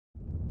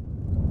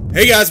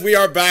Hey guys, we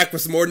are back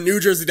with some more New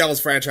Jersey Devils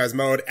franchise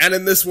mode, and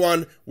in this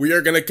one, we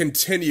are going to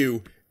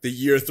continue the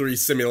Year 3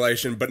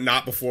 simulation, but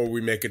not before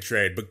we make a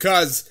trade,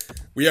 because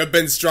we have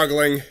been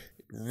struggling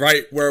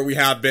right where we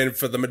have been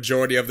for the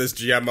majority of this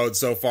GM mode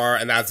so far,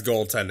 and that's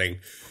goaltending.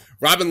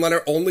 Robin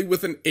Lehner only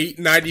with an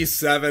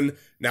 897.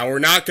 Now, we're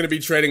not going to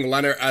be trading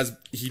Lehner as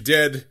he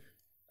did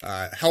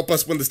help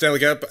us win the Stanley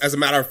Cup. As a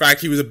matter of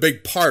fact, he was a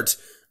big part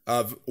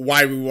of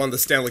why we won the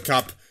Stanley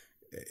Cup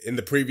in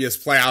the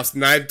previous playoffs.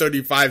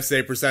 935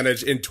 save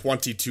percentage in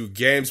 22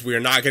 games. We are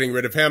not getting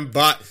rid of him,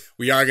 but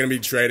we are going to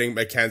be trading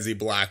Mackenzie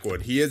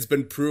Blackwood. He has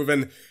been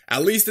proven,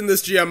 at least in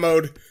this GM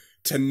mode,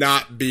 to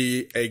not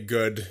be a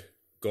good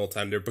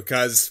goaltender,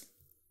 because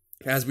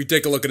as we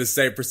take a look at his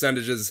save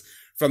percentages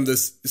from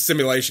this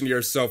simulation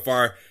year so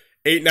far,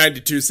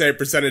 892 save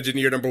percentage in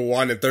year number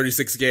 1 in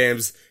 36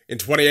 games. In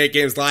 28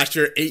 games last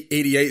year,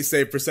 888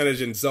 save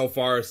percentage in so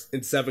far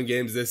in 7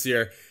 games this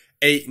year.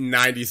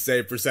 890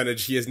 save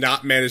percentage. He has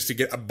not managed to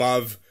get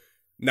above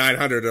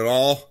 900 at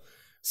all.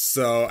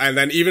 So, and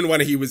then even when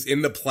he was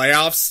in the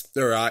playoffs,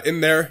 or in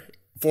there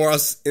for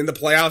us in the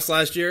playoffs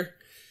last year,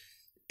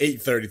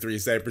 833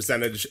 save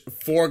percentage,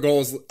 4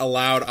 goals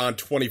allowed on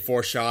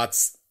 24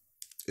 shots.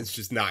 It's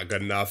just not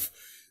good enough.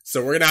 So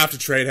we're going to have to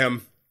trade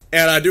him.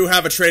 And I do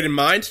have a trade in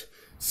mind,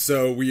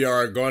 so we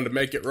are going to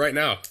make it right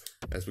now.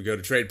 As we go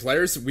to trade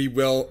players, we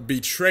will be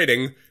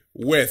trading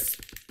with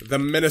the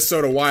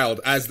Minnesota Wild,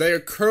 as they are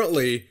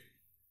currently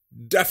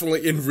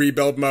definitely in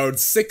rebuild mode,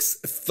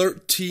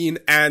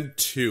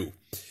 6-13-2.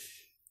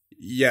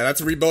 Yeah,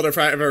 that's a rebuild if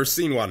I've ever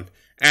seen one.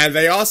 And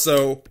they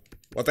also,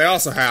 what they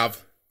also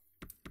have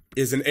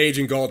is an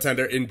aging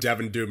goaltender in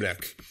Devan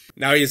Dubnyk.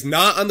 Now, he is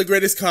not on the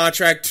greatest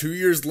contract, 2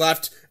 years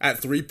left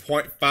at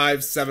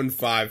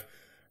 3.575.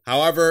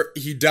 However,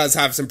 he does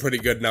have some pretty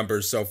good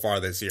numbers so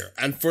far this year.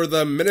 And for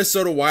the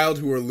Minnesota Wild,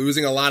 who are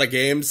losing a lot of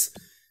games,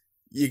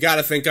 you got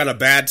to think on a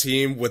bad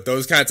team with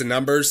those kinds of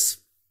numbers,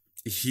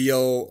 he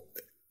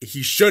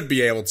should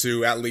be able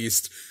to at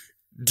least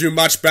do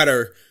much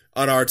better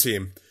on our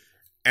team.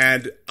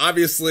 And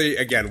obviously,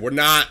 again, we're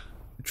not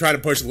trying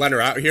to push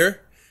Lehner out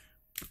here,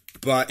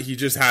 but he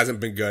just hasn't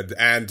been good.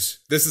 And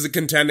this is a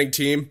contending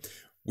team.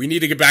 We need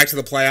to get back to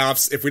the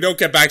playoffs. If we don't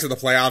get back to the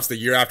playoffs the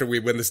year after we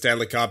win the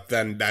Stanley Cup,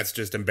 then that's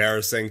just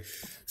embarrassing.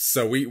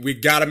 So we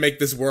got to make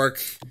this work.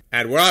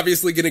 And we're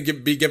obviously going to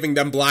be giving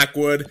them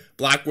Blackwood.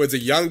 Blackwood's a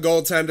young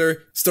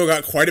goaltender. Still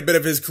got quite a bit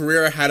of his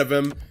career ahead of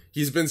him.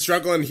 He's been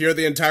struggling here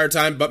the entire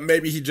time, but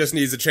maybe he just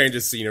needs a change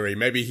of scenery.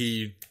 Maybe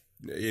he,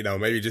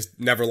 maybe just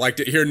never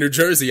liked it here in New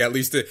Jersey, at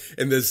least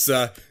in this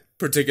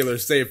particular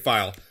save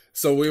file.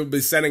 So we will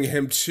be sending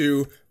him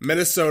to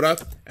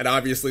Minnesota. And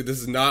obviously this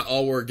is not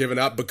all we're giving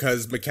up,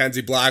 because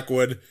Mackenzie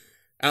Blackwood,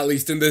 at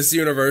least in this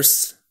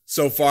universe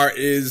so far,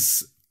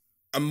 is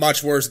a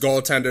much worse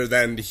goaltender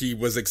than he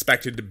was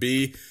expected to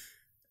be.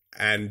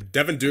 And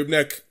Devan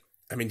Dubnyk,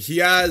 I mean, he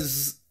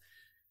has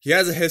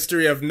a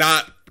history of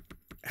not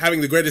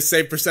having the greatest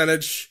save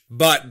percentage,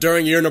 but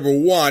during year number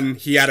 1,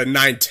 he had a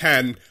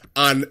 910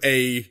 on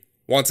a,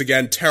 once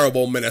again,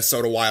 terrible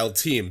Minnesota Wild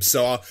team.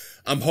 So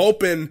I'm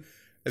hoping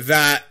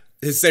that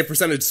his save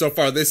percentage so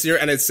far this year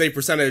and his save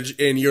percentage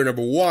in year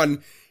number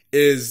 1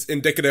 is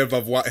indicative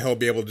of what he'll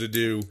be able to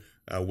do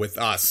with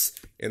us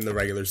in the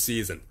regular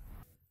season.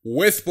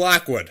 With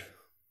Blackwood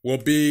will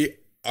be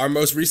our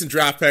most recent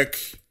draft pick,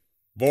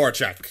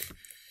 Voracek.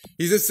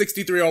 He's a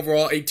 63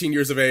 overall, 18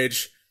 years of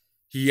age.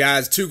 He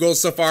has 2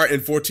 goals so far in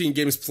 14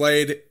 games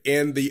played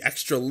in the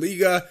Extra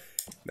Liga.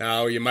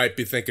 Now, you might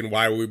be thinking,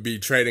 why would we be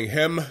trading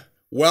him?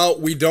 Well,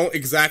 we don't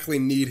exactly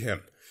need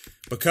him,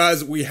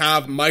 because we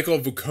have Michael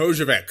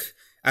Vukojevic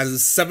as a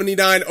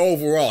 79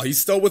 overall. He's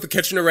still with the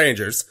Kitchener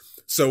Rangers,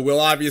 so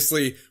we'll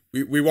obviously,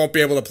 we won't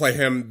be able to play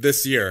him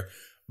this year.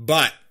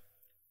 But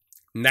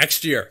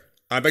next year,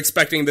 I'm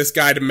expecting this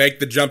guy to make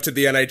the jump to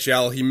the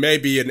NHL. He may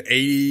be an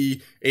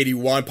 80,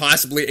 81,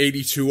 possibly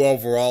 82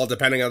 overall,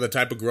 depending on the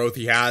type of growth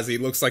he has. He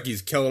looks like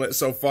he's killing it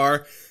so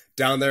far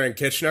down there in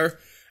Kitchener.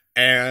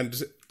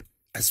 And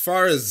as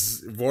far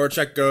as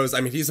Voracek goes,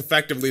 I mean, he's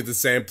effectively the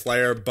same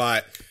player,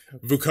 but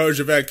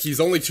Vukojevic, he's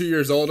only 2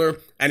 years older,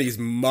 and he's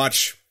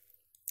much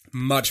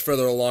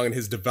further along in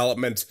his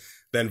development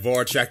than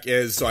Voracek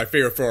is. So I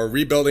figure for a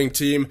rebuilding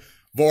team,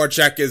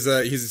 Voracek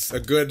he's a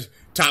good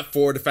top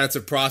 4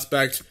 defensive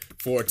prospect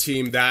for a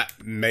team that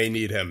may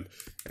need him.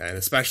 And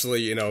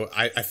especially,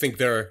 I think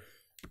their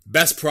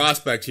best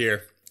prospect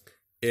here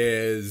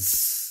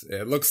is,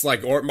 it looks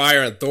like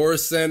Ortmeyer and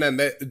Thorson,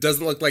 and it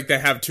doesn't look like they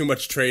have too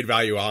much trade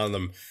value on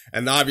them.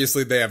 And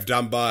obviously they have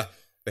Dumba,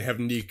 they have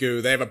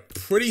Niku, they have a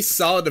pretty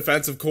solid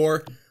defensive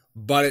core,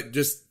 but it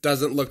just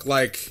doesn't look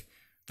like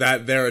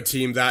that they're a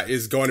team that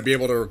is going to be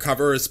able to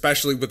recover,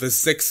 especially with a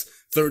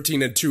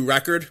 6-13-2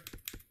 record.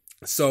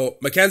 So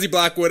Mackenzie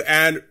Blackwood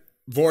and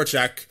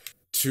Voracek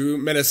to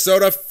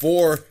Minnesota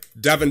for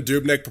Devan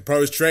Dubnyk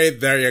proposed trade.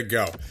 There you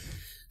go.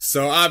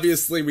 So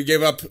obviously we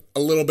gave up a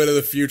little bit of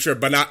the future,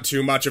 but not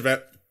too much of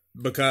it,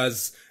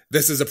 because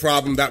This is a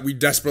problem that we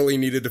desperately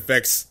needed to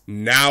fix.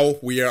 Now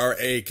we are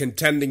a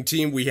contending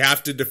team. We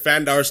have to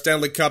defend our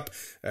Stanley Cup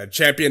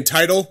champion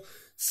title.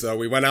 So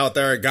we went out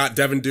there and got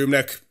Devan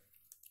Dubnyk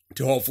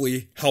to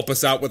hopefully help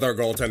us out with our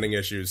goaltending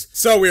issues.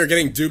 So we are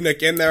getting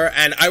Dubnyk in there,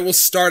 and I will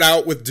start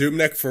out with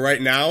Dubnyk for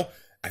right now.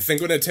 I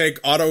think I'm going to take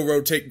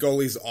auto-rotate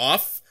goalies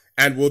off,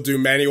 and we'll do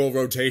manual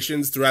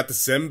rotations throughout the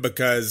sim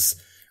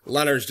because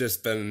Leonard's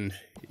just been,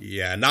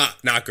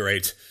 not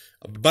great.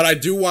 But I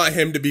do want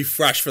him to be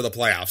fresh for the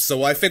playoffs.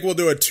 So I think we'll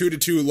do a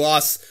 2-to-2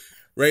 loss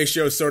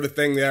ratio sort of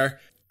thing there.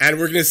 And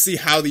we're going to see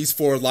how these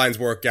forward lines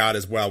work out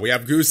as well. We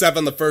have Gusev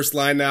on the first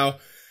line now.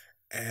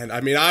 And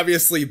I mean,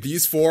 obviously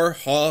these four,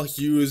 Hall,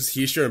 Hughes,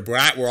 Hischier, and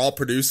Bratt were all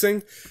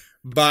producing.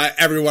 But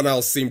everyone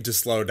else seemed to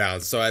slow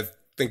down. So I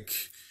think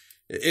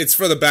it's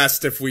for the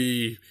best if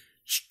we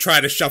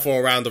try to shuffle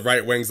around the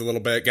right wings a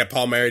little bit. Get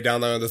Palmieri down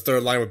there on the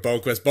third line with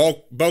Boqvist.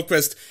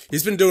 Boqvist,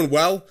 he's been doing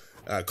well.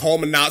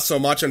 Coleman not so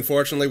much,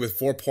 unfortunately, with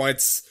 4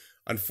 points,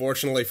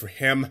 unfortunately for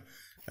him.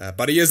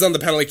 But he is on the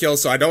penalty kill,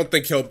 so I don't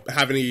think he'll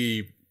have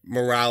any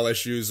morale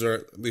issues, or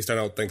at least I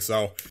don't think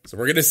so. So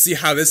we're going to see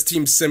how this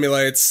team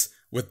simulates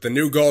with the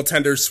new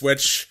goaltender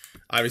switch.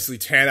 Obviously,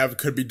 Tanev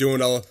could be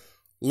doing a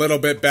little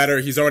bit better.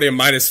 He's already a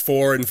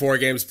 -4 in 4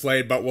 games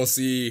played, but we'll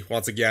see,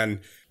 once again,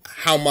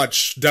 how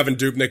much Devan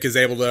Dubnyk is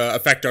able to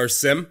affect our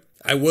sim.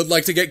 I would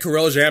like to get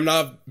Kirill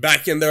Zhamnov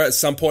back in there at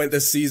some point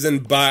this season,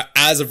 but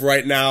as of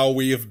right now,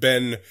 we have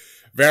been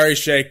very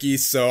shaky,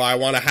 so I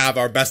want to have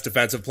our best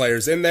defensive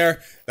players in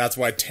there. That's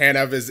why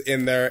Tanev is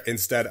in there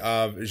instead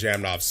of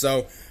Zhamnov.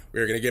 So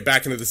we're going to get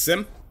back into the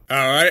sim. All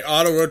right,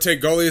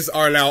 auto-rotate goalies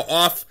are now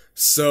off,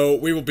 so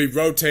we will be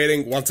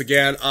rotating once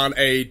again on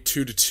a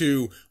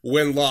 2-to-2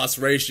 win-loss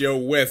ratio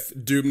with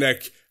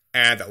Dubnyk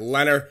and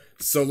Leonard.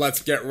 So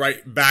let's get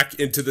right back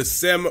into the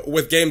sim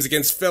with games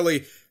against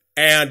Philly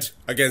and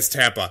against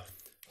Tampa.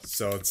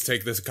 So let's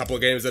take this a couple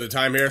of games at a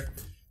time here.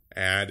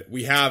 And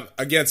we have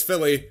against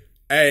Philly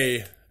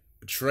a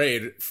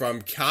trade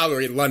from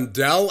Calgary.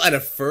 Lundell and a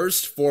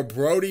first for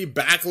Brody,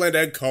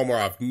 Backlund, and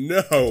Komarov.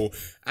 No,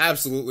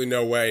 absolutely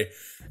no way.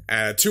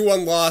 And a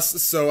 2-1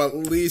 loss, so at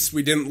least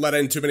we didn't let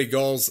in too many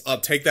goals.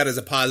 I'll take that as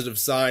a positive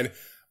sign.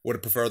 Would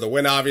have preferred the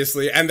win,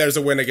 obviously. And there's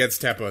a win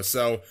against Tampa,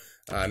 so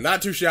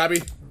not too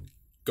shabby.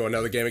 Go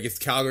another game against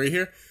Calgary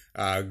here.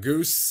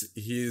 Goose,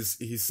 he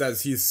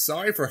says he's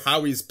sorry for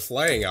how he's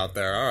playing out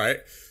there. All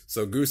right.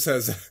 So Goose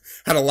has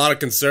had a lot of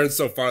concerns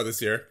so far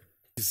this year.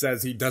 He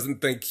says he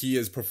doesn't think he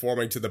is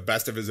performing to the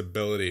best of his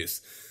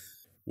abilities.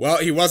 Well,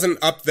 he wasn't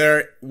up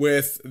there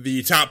with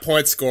the top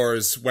point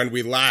scorers when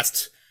we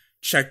last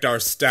checked our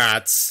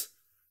stats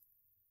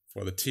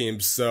for the team,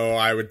 so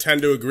I would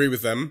tend to agree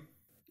with him.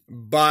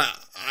 But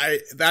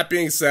that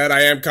being said,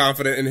 I am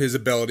confident in his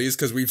abilities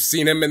because we've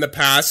seen him in the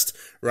past,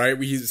 right?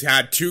 He's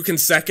had 2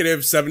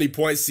 consecutive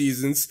 70-point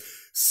seasons,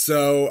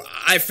 so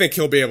I think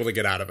he'll be able to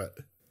get out of it.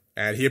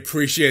 And he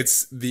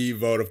appreciates the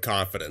vote of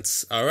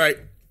confidence. All right.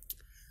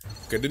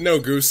 Good to know,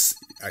 Goose.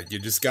 You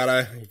just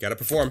gotta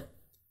perform.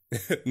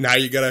 Now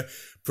you gotta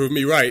prove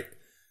me right.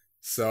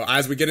 So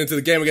as we get into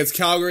the game against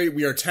Calgary,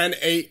 we are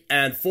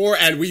 10-8-4,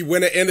 and we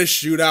win it in a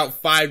shootout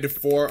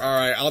 5-4. All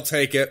right, I'll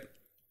take it.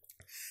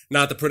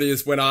 Not the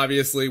prettiest win,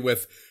 obviously,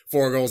 with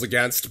 4 goals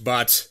against,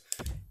 but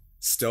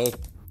still,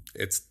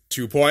 it's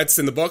 2 points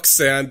in the books,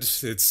 and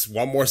it's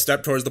one more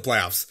step towards the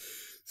playoffs.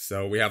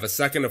 So we have a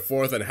second, a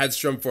fourth, and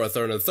Hedstrom for a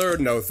third and a third.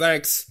 No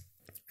thanks.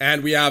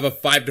 And we have a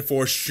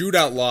 5-4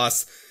 shootout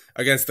loss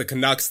against the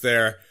Canucks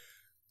there.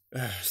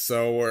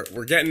 So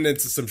we're getting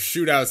into some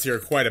shootouts here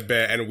quite a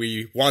bit, and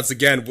we once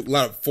again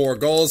let up 4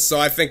 goals. So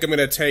I think I'm going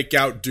to take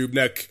out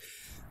Dubnyk.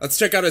 Let's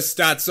check out his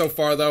stats so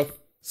far, though.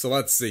 So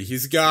let's see.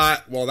 He's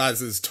got, well, that's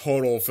his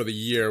total for the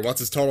year. What's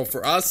his total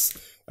for us?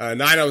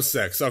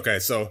 906. Okay,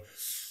 so,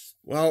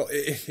 well,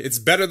 it's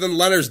better than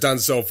Leonard's done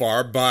so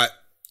far, but,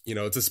 you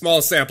know, it's a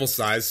small sample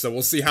size, so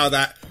we'll see how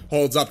that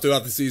holds up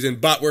throughout the season.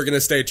 But we're going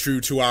to stay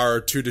true to our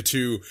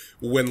 2-to-2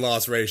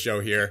 win-loss ratio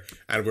here,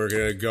 and we're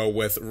going to go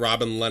with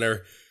Robin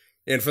Leonard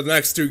in for the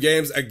next 2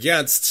 games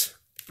against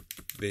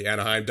the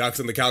Anaheim Ducks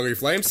and the Calgary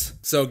Flames.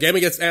 So, game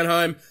against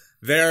Anaheim,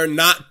 they're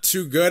not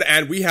too good,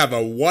 and we have a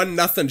 1-0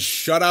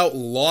 shutout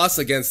loss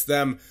against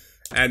them,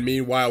 and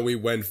meanwhile, we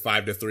win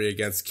 5-3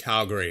 against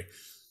Calgary.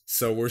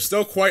 So we're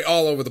still quite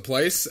all over the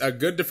place. A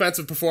good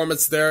defensive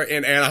performance there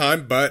in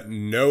Anaheim, but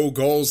no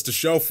goals to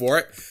show for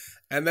it.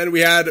 And then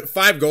we had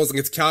 5 goals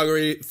against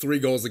Calgary, 3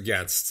 goals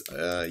against.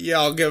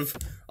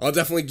 I'll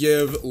definitely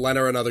give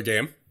Leonard another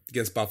game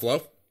against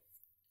Buffalo.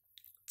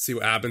 See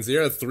what happens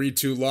here. A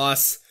 3-2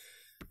 loss.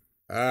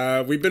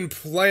 We've been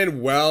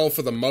playing well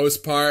for the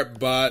most part,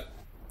 but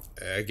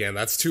again,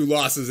 that's 2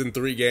 losses in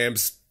 3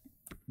 games.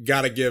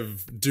 Gotta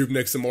give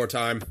Dubnyk some more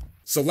time.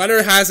 So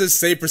Leonard has his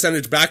save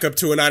percentage back up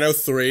to a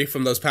 903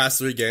 from those past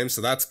 3 games,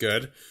 so that's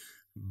good.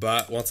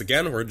 But once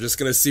again, we're just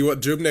gonna see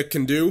what Dubnyk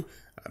can do.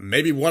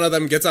 Maybe one of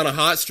them gets on a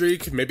hot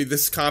streak. Maybe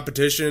this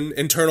competition,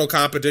 internal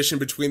competition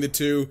between the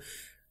two,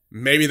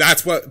 maybe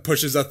that's what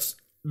pushes us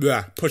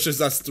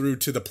through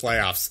to the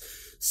playoffs.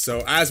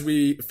 So as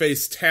we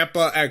face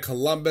Tampa and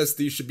Columbus,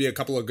 these should be a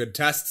couple of good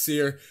tests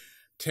here.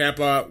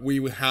 Tampa,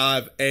 we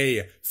have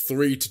a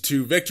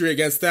 3-2 victory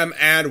against them,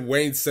 and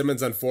Wayne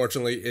Simmonds,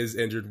 unfortunately, is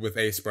injured with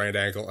a sprained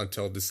ankle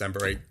until December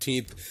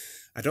 18th.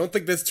 I don't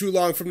think that's too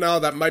long from now.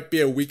 That might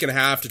be a week and a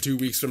half to 2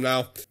 weeks from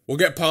now. We'll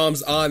get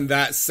Palms on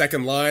that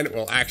second line.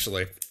 Well,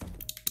 actually,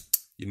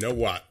 you know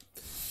what?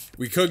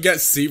 We could get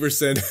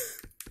Severson,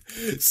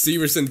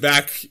 Severson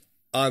back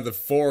on the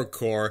forward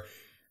core,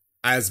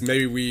 as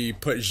maybe we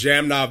put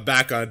Zhamnov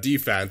back on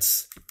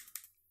defense.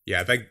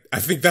 Yeah, I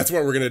think that's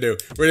what we're going to do.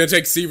 We're going to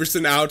take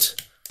Severson out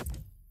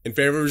in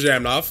favor of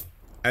Zhamnov,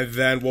 and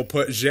then we'll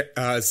put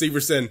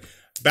Severson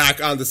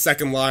back on the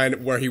second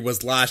line where he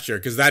was last year,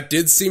 because that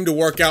did seem to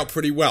work out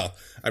pretty well.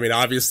 I mean,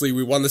 obviously,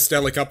 we won the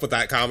Stanley Cup with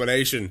that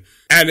combination,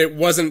 and it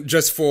wasn't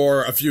just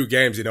for a few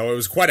games, you know, it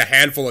was quite a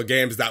handful of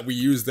games that we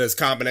used this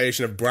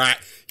combination of Bratt,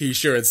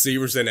 Hischier, and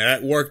Severson, and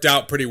it worked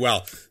out pretty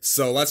well.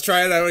 So let's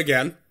try it out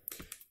again,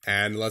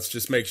 and let's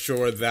just make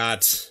sure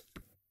that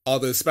all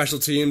the special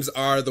teams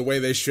are the way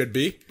they should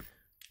be.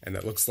 And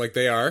it looks like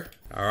they are.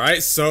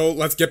 Alright, so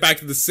let's get back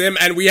to the sim.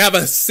 And we have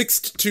a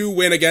 6-2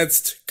 win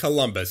against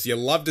Columbus. You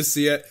love to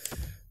see it.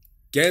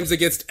 Games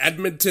against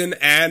Edmonton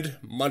and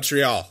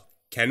Montreal.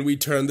 Can we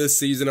turn this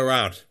season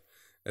around?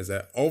 There's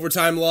an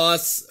overtime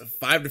loss,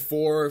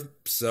 5-4.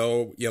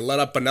 So you let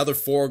up another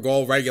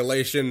 4-goal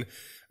regulation,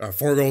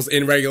 4 goals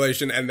in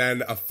regulation, and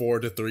then a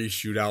 4-3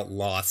 shootout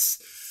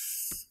loss.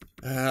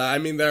 I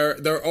mean,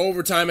 they're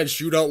overtime and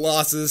shootout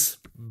losses,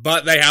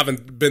 but they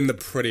haven't been the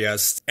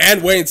prettiest.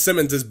 And Wayne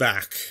Simmonds is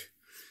back.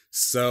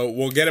 So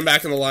we'll get him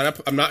back in the lineup.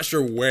 I'm not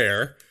sure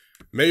where.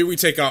 Maybe we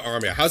take out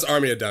Armia. How's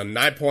Armia done?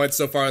 9 points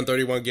so far in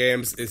 31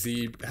 games.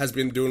 Has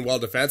been doing well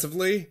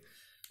defensively?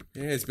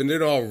 Yeah, he's been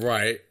doing all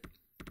right.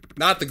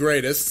 Not the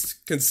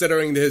greatest,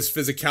 considering his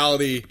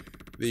physicality,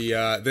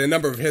 the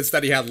number of hits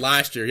that he had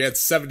last year. He had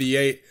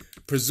 78,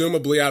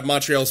 presumably on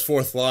Montreal's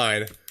fourth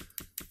line.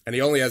 And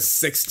he only has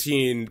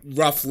 16,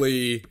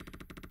 roughly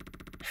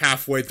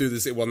halfway through the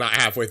season. Well, not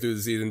halfway through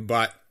the season,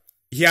 but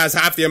he has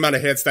half the amount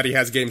of hits that he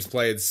has games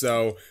played.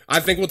 So I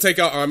think we'll take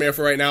out Armia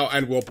for right now,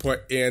 and we'll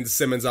put in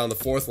Simmonds on the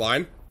fourth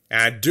line.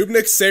 And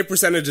Dubnyk's save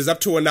percentage is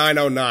up to a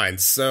 909.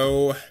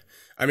 So,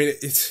 I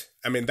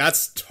mean,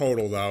 that's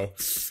total, though.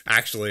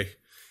 Actually,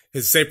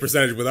 his save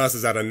percentage with us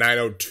is at a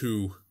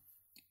 902.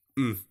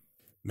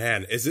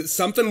 Man, is it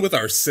something with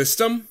our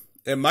system?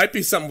 It might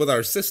be something with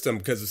our system,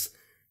 because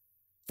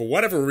for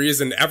whatever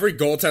reason, every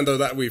goaltender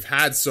that we've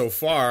had so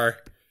far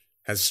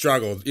has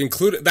struggled.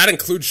 That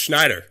includes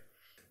Schneider.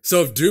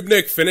 So if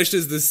Dubnyk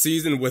finishes this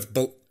season with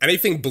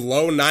anything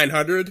below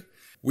 900,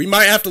 we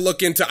might have to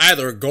look into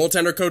either a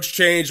goaltender coach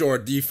change or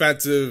a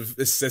defensive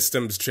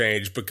systems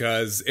change,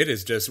 because it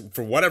is just,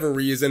 for whatever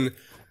reason,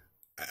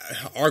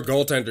 our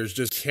goaltenders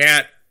just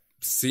can't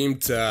seem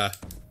to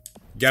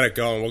get it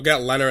going. We'll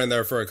get Leonard in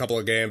there for a couple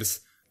of games.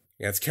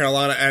 Against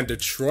Carolina and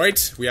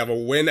Detroit. We have a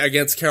win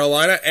against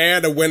Carolina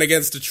and a win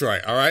against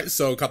Detroit. All right,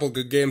 so a couple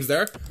good games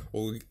there.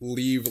 We'll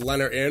leave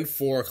Leonard in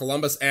for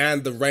Columbus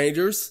and the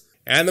Rangers.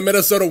 And the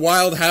Minnesota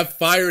Wild have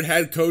fired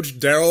head coach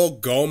Daryl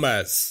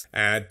Gomez.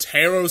 And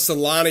Taro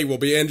Solani will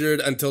be injured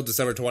until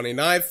December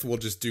 29th. We'll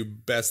just do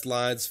best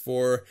lines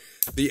for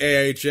the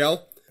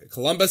AHL.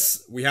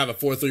 Columbus, we have a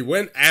 4-3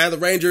 win. And the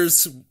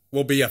Rangers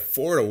will be a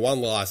 4-1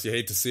 loss. You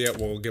hate to see it.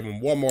 We'll give them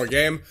one more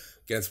game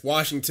against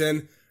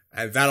Washington.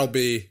 And that'll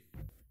be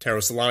Taro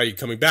Solani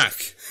coming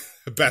back.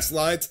 Best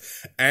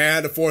lines.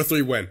 And a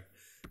 4-3 win.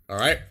 All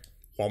right.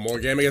 One more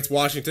game against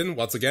Washington.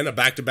 Once again, a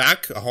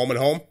back-to-back, a home and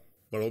home.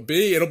 But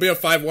it'll be a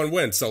 5-1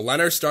 win. So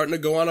Leonard's starting to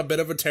go on a bit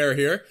of a tear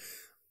here.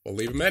 We'll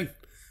leave him in.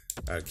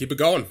 Keep it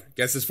going.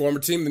 Against his former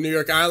team, the New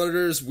York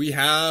Islanders, we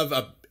have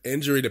a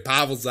injury to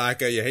Pavel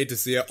Zacha. You hate to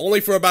see it. Only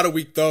for about a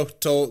week, though,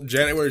 till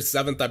January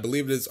 7th. I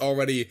believe it is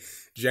already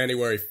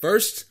January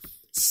 1st.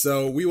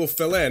 So we will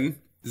fill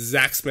in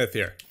Zach Smith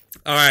here.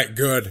 All right,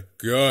 good.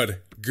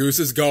 Goose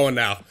is going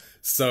now.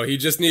 So he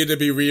just needed to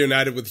be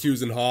reunited with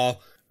Hughes and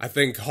Hall. I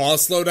think Hall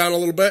slowed down a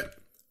little bit,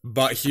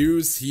 but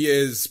Hughes, he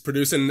is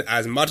producing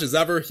as much as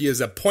ever. He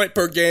is a point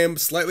per game,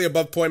 slightly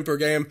above point per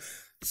game.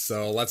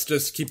 So let's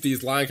just keep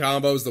these line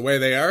combos the way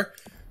they are,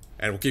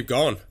 and we'll keep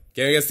going.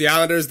 Game against the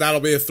Islanders,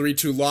 that'll be a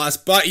 3-2 loss,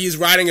 but he's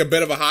riding a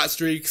bit of a hot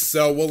streak,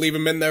 so we'll leave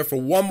him in there for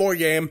one more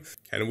game.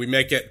 Can we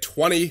make it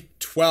 20,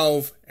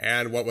 12,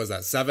 and what was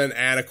that, 7?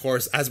 And of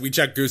course, as we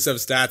check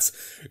Gusev's stats,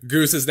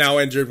 Goose is now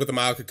injured with a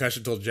mild concussion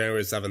until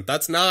January 7th.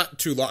 That's not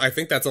too long. I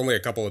think that's only a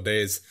couple of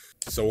days.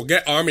 So we'll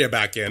get Armia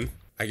back in,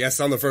 I guess,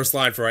 on the first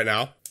line for right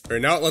now.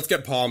 Right now, let's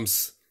get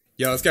Palms.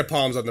 Yeah, let's get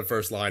Palms on the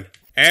first line.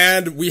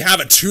 And we have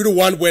a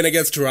 2-1 win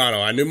against Toronto.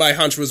 I knew my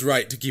hunch was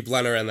right to keep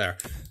Leonard in there.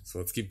 So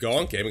let's keep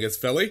going. Game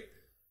against Philly.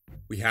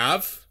 We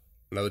have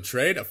another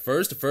trade, a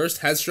first,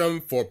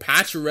 Hedstrom for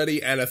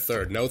Pacioretty, and a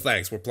third. No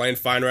thanks. We're playing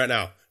fine right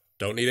now.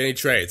 Don't need any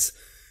trades.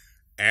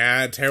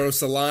 And Taro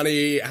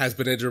Solani has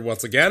been injured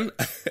once again.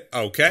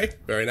 Okay,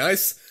 very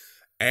nice.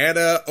 And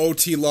a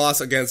OT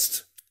loss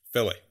against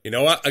Philly. You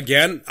know what?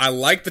 Again, I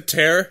like the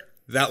tear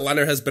that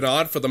Leonard has been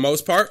on for the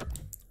most part.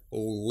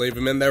 We'll leave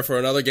him in there for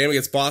another game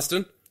against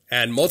Boston.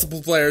 And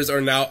multiple players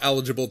are now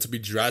eligible to be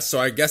dressed. So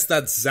I guess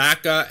that's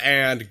Zacha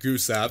and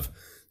Gusev.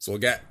 So we'll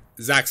get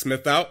Zach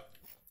Smith out.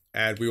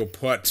 And we will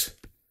put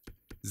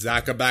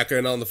Zacha back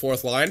in on the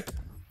fourth line.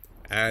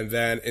 And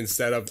then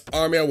instead of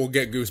Armia, we'll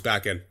get Goose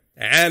back in.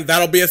 And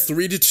that'll be a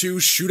 3-2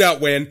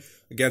 shootout win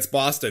against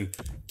Boston.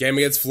 Game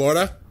against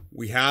Florida,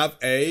 we have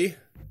a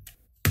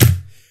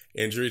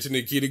injury to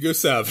Nikita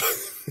Gusev.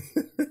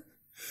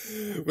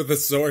 With a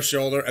sore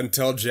shoulder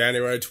until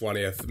January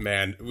 20th.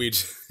 Man, we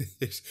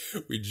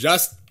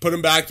just put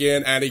him back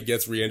in and he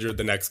gets re-injured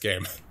the next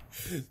game.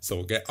 So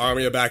we'll get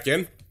Armia back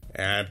in.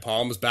 And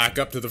Palm's back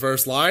up to the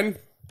first line.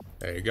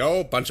 There you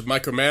go. Bunch of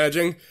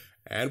micromanaging.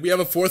 And we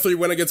have a 4-3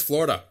 win against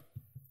Florida.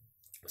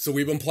 So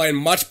we've been playing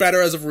much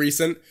better as of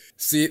recent.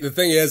 See, the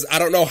thing is, I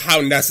don't know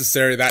how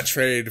necessary that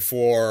trade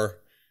for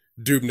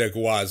Dubnyk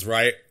was,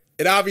 right?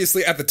 It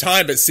obviously, at the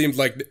time, it seemed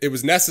like it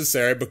was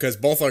necessary because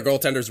both our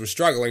goaltenders were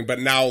struggling, but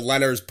now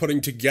Leonard's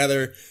putting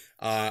together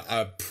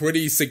a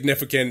pretty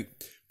significant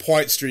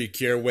point streak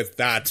here with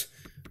that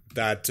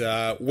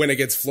win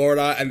against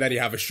Florida, and then you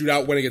have a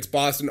shootout win against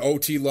Boston,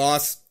 OT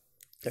loss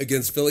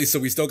against Philly, so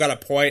we still got a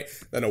point,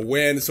 then a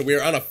win, so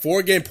we're on a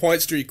 4-game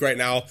point streak right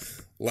now.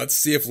 Let's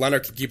see if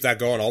Leonard can keep that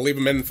going. I'll leave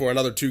him in for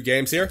another 2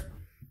 games here.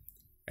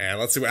 And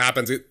let's see what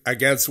happens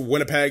against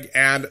Winnipeg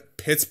and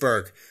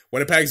Pittsburgh.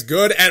 Winnipeg's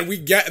good, and we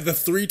get the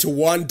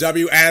 3-1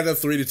 W and the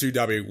 3-2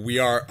 W. We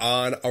are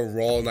on a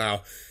roll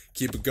now.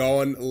 Keep it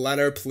going,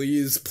 Leonard.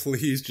 Please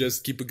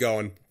just keep it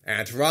going.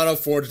 And Toronto,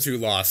 4-2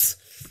 loss.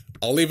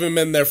 I'll leave him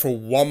in there for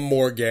one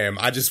more game.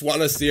 I just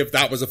want to see if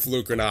that was a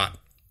fluke or not.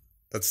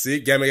 Let's see.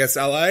 Game against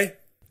LA.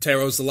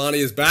 Taro Solani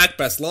is back,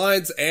 best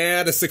lines,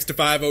 and a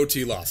 6-5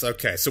 OT loss.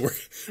 Okay, so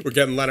we're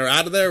getting Leonard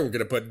out of there. We're going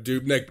to put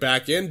Dubnyk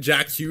back in.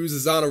 Jack Hughes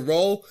is on a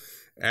roll,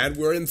 and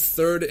we're in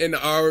third in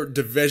our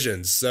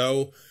division.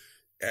 So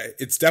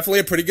it's definitely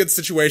a pretty good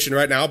situation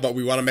right now, but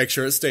we want to make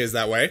sure it stays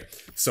that way.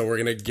 So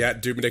we're going to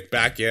get Dubnyk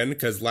back in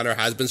because Leonard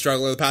has been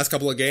struggling the past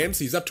couple of games.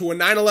 He's up to a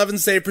 .911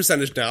 save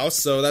percentage now,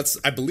 so that's,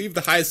 I believe,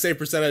 the highest save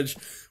percentage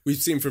we've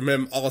seen from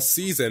him all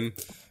season.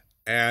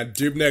 And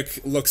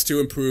Dubnyk looks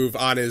to improve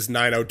on his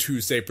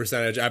 .902 save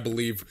percentage, I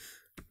believe,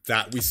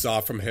 that we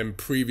saw from him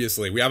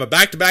previously. We have a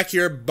back-to-back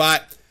here,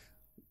 but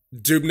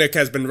Dubnyk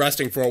has been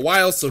resting for a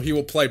while, so he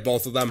will play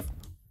both of them.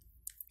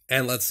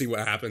 And let's see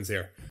what happens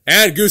here.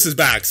 And Goose is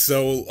back,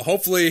 so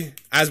hopefully,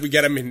 as we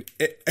get him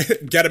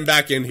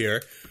back in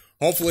here,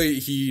 hopefully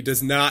he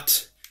does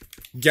not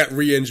get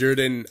re-injured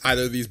in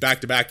either of these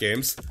back-to-back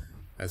games.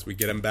 As we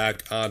get him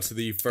back onto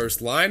the first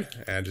line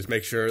and just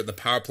make sure the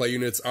power play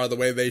units are the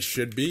way they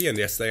should be, and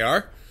yes, they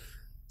are.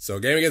 So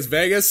game against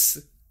Vegas,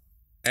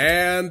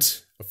 and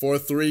a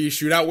 4-3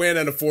 shootout win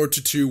and a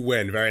 4-2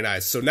 win. Very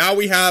nice. So now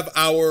we have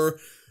our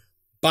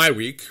bye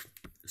week,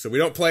 so we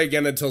don't play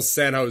again until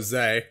San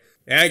Jose.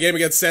 And game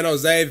against San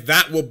Jose,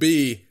 that will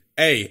be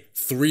a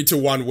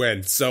 3-1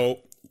 win. So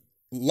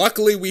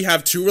luckily, we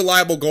have 2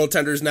 reliable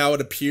goaltenders now, it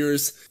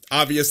appears.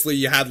 Obviously,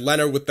 you had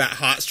Leonard with that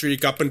hot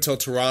streak up until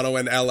Toronto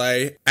and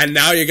LA. And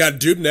now you got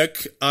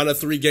Dubnyk on a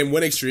 3-game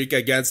winning streak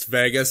against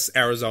Vegas,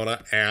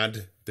 Arizona,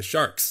 and the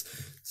Sharks.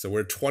 So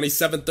we're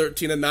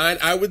 27-13-9.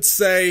 I would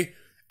say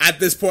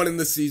at this point in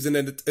the season,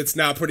 and it's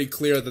now pretty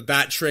clear that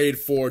that trade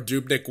for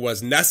Dubnyk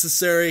was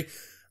necessary.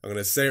 I'm going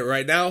to say it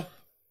right now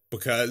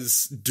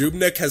because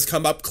Dubnyk has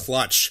come up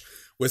clutch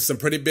with some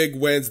pretty big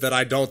wins that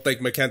I don't think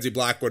Mackenzie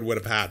Blackwood would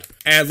have had.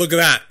 And look at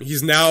that.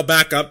 He's now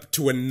back up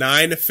to a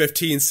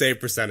 .915 save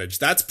percentage.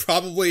 That's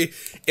probably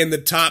in the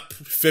top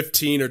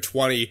 15 or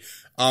 20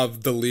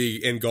 of the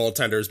league in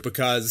goaltenders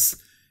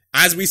because,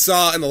 as we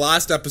saw in the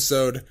last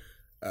episode,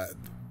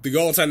 the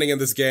goaltending in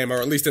this game, or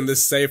at least in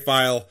this save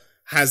file,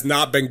 has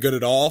not been good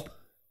at all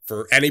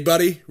for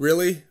anybody,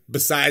 really,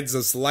 besides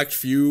a select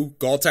few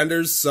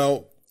goaltenders.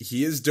 So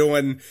he is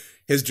doing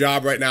his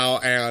job right now,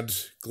 and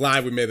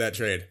glad we made that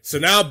trade. So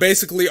now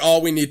basically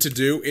all we need to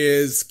do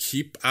is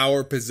keep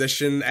our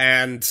position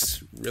and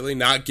really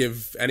not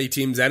give any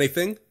teams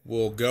anything.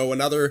 We'll go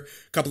another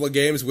couple of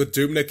games with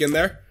Dubnyk in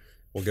there.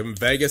 We'll give him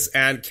Vegas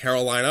and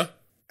Carolina.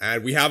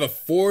 And we have a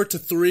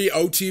 4-3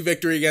 OT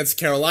victory against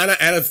Carolina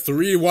and a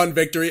 3-1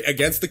 victory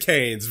against the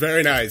Canes.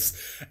 Very nice.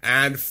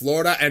 And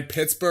Florida and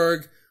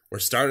Pittsburgh, we're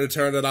starting to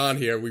turn it on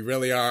here. We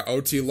really are.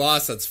 OT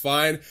loss, that's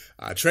fine.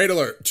 Trade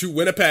alert to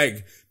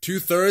Winnipeg.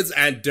 2/3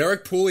 and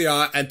Derek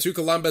Pouliot, and to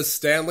Columbus,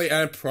 Stanley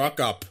and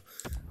Prokop.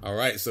 All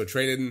right, so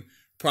trading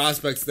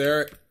prospects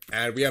there.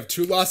 And we have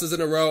 2 losses in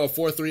a row, a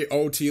 4-3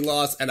 OT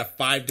loss and a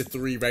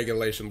 5-3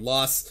 regulation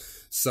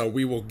loss. So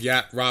we will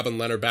get Robin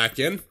Leonard back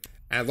in.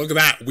 And look at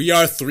that. We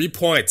are 3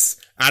 points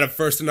out of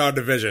first in our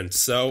division.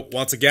 So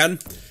once again,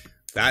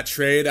 that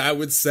trade, I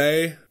would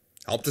say,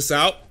 helped us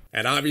out.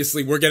 And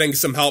obviously, we're getting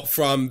some help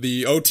from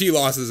the OT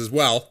losses as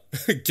well,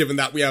 given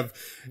that we have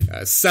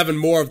 7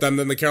 more of them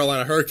than the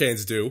Carolina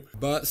Hurricanes do.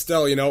 But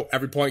still, you know,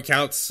 every point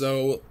counts,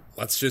 so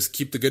let's just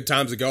keep the good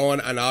times going.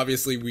 And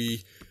obviously,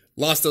 we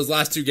lost those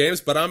last 2 games,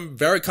 but I'm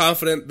very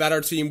confident that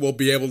our team will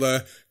be able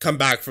to come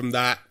back from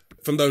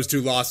those 2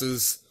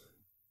 losses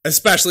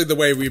especially the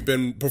way we've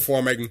been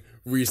performing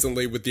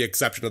recently with the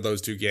exception of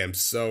those 2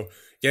 games. So,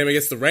 game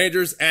against the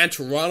Rangers and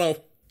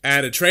Toronto.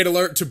 And a trade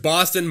alert to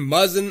Boston,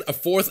 Muzzin, a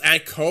 4th,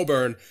 and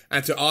Coburn.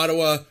 And to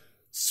Ottawa,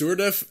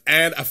 Surdif,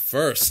 and a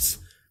 1st.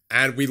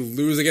 And we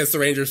lose against the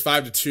Rangers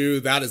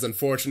 5-2. That is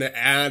unfortunate.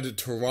 And to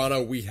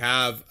Toronto, we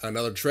have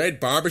another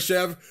trade.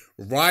 Barbashev,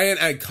 Ryan,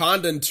 and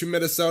Condon to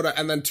Minnesota.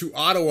 And then to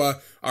Ottawa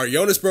are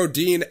Jonas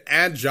Brodin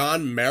and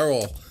John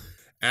Merrill.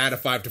 And a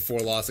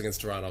 5-4 loss against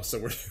Toronto. So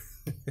we're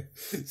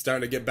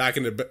starting to get back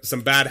into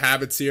some bad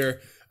habits here,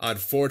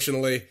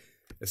 unfortunately.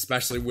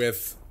 Especially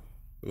with,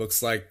 it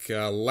looks like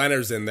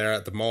Leonard's in there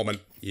at the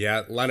moment.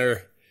 Yeah,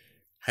 Leonard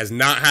has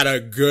not had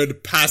a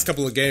good past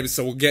couple of games,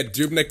 so we'll get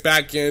Dubnyk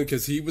back in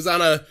because he was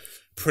on a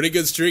pretty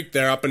good streak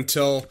there up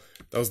until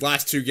those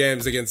last 2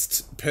 games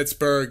against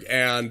Pittsburgh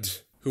and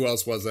who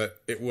else was it?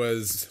 It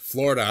was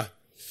Florida.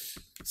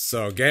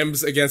 So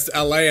games against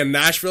LA and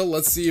Nashville,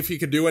 let's see if he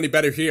could do any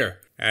better here.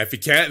 And if he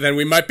can't, then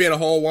we might be in a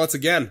hole once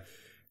again.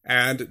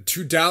 And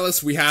to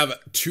Dallas, we have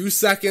 2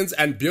 seconds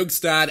and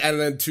Bjugstad, and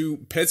then to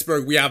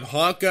Pittsburgh, we have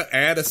Honka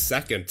and a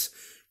 2nd.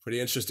 Pretty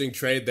interesting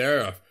trade there.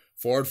 A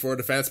forward for a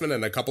defenseman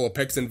and a couple of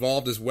picks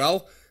involved as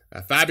well.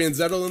 Fabian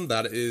Zetterlund,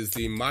 that is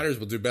the minors,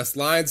 will do best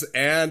lines,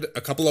 and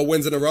a couple of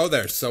wins in a row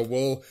there. So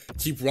we'll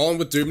keep rolling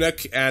with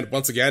Dubnyk, and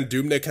once again,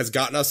 Dubnyk has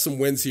gotten us some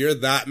wins here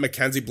that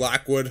Mackenzie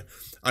Blackwood,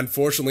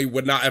 unfortunately,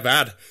 would not have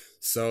had.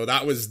 So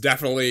that was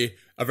definitely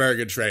a very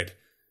good trade,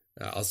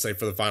 I'll say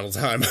for the final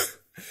time.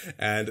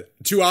 And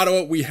to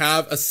Ottawa, we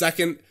have a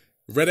 2nd,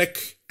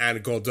 Riddick,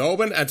 and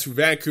Goldobin. And to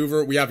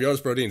Vancouver, we have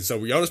Jonas Brodin.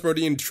 So Jonas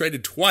Brodin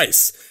traded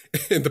twice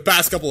in the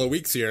past couple of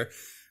weeks here,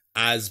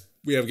 as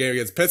we have a game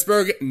against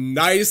Pittsburgh.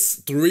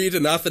 Nice 3-0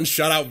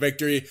 shutout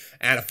victory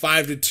and a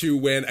 5-2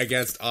 win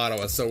against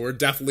Ottawa. So we're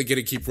definitely going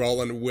to keep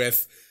rolling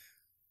with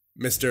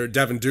Mr.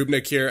 Devin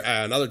Dubnyk here.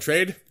 Another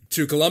trade.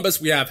 To Columbus,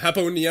 we have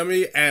Heppo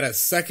Niemi and a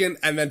 2nd.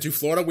 And then to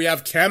Florida, we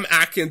have Cam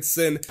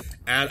Atkinson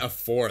and a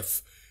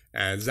 4th.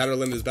 And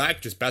Zetterlund is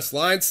back, just best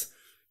lines.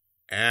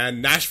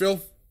 And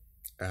Nashville,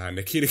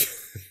 Nikita,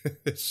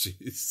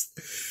 jeez.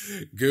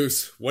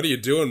 Goose, what are you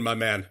doing, my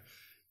man?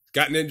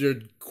 Gotten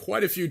injured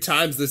quite a few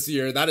times this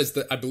year. That is,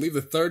 I believe,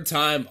 the 3rd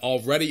time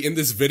already in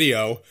this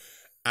video,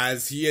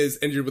 as he is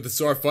injured with a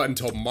sore foot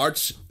until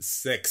March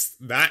 6th.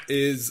 That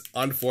is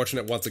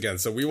unfortunate once again.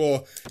 So we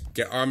will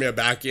get Armia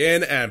back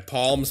in and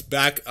Palms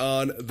back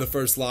on the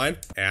first line.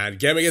 And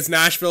game against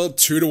Nashville,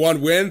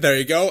 2-1 win. There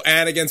you go.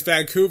 And against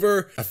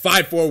Vancouver, a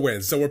 5-4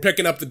 win. So we're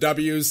picking up the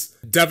W's.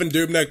 Devin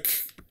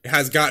Dubnyk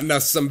has gotten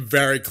us some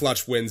very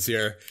clutch wins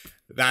here.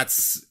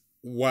 That's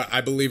what I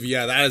believe,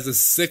 yeah, that is a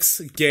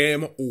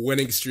 6-game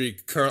winning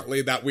streak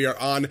currently that we are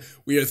on.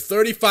 We are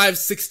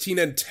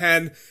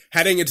 35-16-10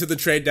 heading into the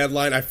trade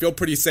deadline. I feel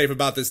pretty safe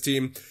about this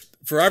team.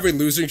 For every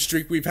losing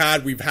streak we've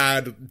had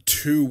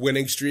 2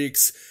 winning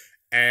streaks.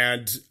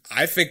 And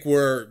I think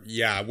we're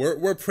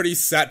pretty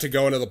set to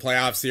go into the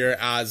playoffs here,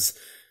 as,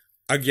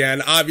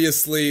 again,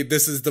 obviously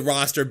this is the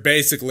roster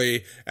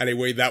basically,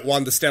 anyway, that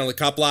won the Stanley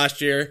Cup last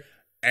year.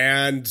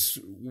 And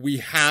we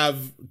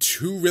have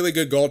 2 really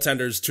good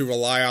goaltenders to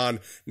rely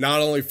on,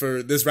 not only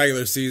for this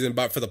regular season,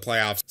 but for the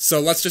playoffs. So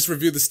let's just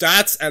review the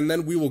stats, and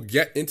then we will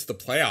get into the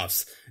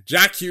playoffs.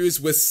 Jack Hughes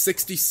with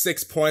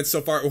 66 points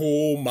so far.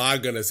 Oh my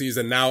goodness, he's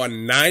now a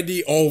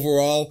 90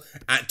 overall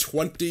at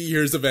 20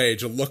 years of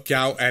age. Look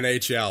out,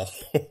 NHL.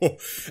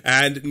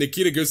 And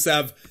Nikita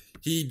Gusev,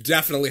 he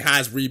definitely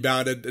has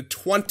rebounded.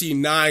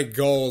 29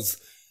 goals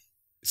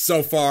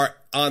so far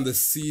on the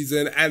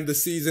season, and the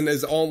season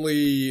is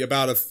only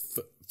about a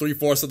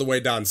 3/4 of the way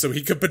done, so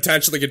he could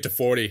potentially get to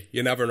 40.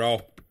 You never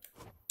know.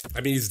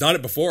 I mean, he's done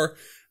it before,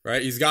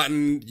 right? He's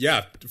gotten,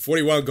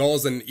 41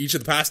 goals in each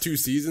of the past 2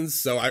 seasons,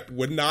 so it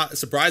would not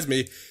surprise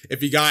me if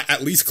he got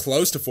at least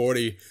close to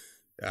 40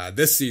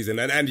 this season,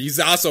 and he's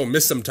also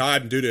missed some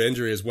time due to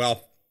injury as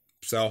well,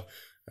 so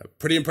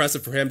pretty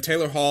impressive for him.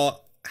 Taylor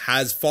Hall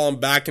has fallen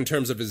back in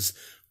terms of his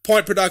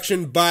point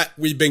production, but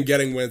we've been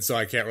getting wins, so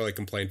I can't really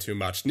complain too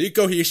much.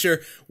 Nico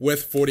Hischier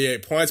with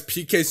 48 points.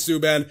 PK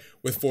Subban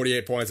with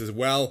 48 points as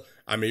well.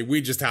 I mean,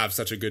 we just have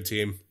such a good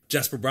team.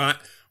 Jesper Bratt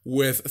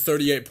with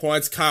 38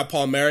 points. Kyle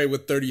Palmieri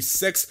with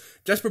 36.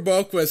 Jesper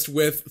Boquist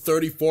with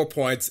 34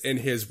 points in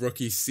his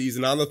rookie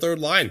season on the 3rd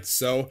line.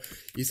 So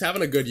he's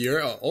having a good year.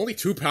 Only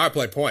 2 power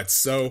play points.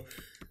 So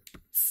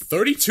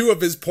 32 of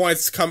his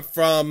points come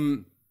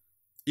from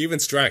even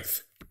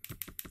strength.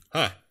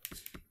 Huh.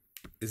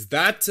 Is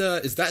that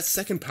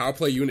 2nd power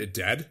play unit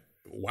dead?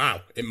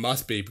 Wow, it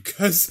must be,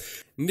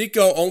 because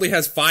Nico only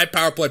has 5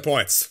 power play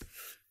points.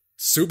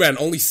 Subban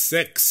only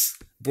 6.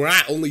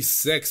 Bratt only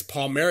 6.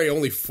 Palmieri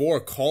only 4.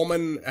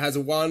 Coleman has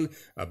 1.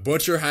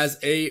 Butcher has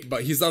 8,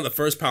 but he's on the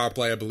 1st power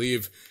play, I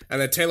believe.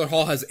 And then Taylor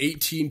Hall has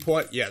 18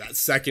 points. Yeah, that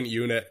 2nd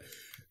unit.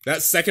 That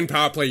 2nd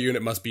power play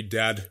unit must be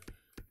dead.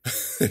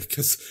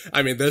 Because,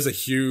 I mean, there's a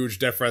huge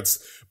difference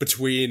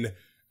between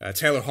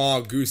Taylor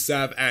Hall,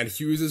 Gusev, and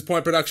Hughes'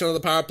 point production on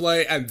the power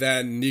play, and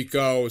then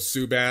Nico,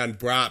 Subban,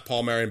 Bratt,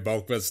 Palmieri, and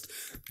Boquist.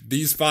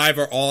 These 5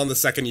 are all in the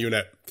 2nd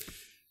unit.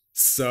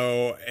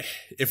 So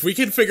if we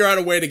can figure out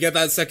a way to get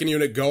that second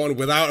unit going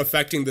without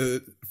affecting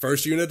the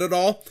first unit at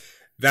all,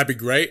 that'd be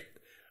great.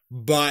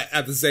 But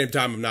at the same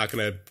time, I'm not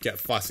going to get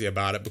fussy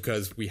about it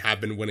because we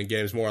have been winning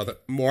games more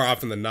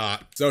often than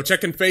not. So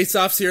checking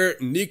faceoffs here,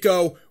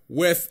 Nico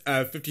with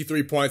a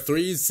 53.3,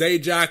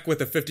 Zajac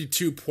with a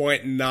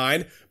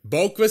 52.9,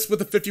 Boqvist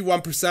with a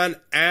 51%,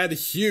 and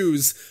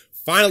Hughes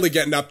finally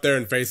getting up there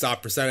in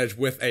faceoff percentage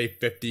with a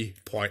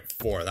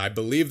 50.4. I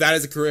believe that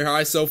is a career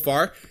high so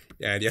far.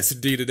 And yes,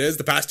 indeed it is.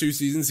 The past 2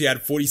 seasons, he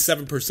had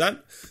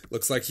 47%.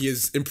 Looks like he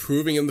is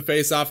improving in the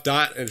faceoff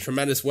dot in a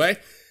tremendous way.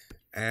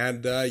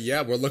 And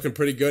yeah, we're looking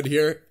pretty good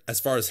here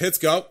as far as hits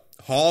go.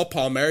 Hall,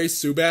 Palmieri,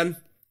 Subban,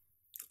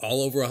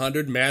 all over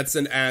 100.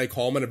 Manson and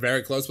Coleman are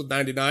very close with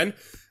 99.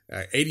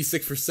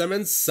 86 for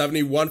Simmons,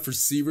 71 for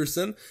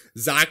Severson.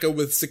 Zacha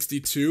with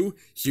 62.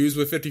 Hughes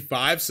with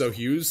 55. So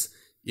Hughes,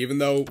 even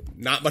though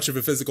not much of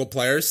a physical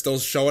player, still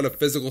showing a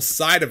physical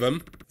side of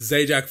him.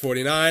 Zajac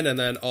 49, and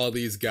then all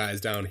these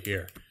guys down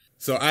here.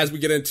 So as we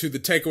get into the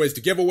takeaways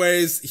to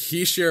giveaways,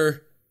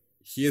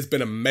 he has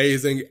been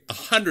amazing.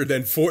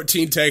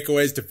 114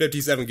 takeaways to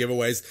 57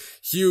 giveaways.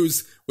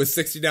 Hughes with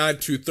 69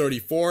 to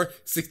 34,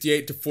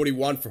 68 to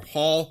 41 for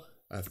Hall,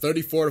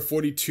 34 to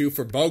 42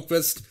 for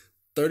Boqvist,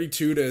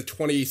 32 to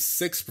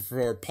 26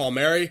 for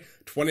Palmieri,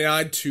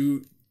 29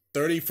 to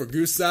 30 for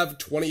Gusev,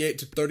 28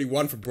 to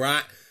 31 for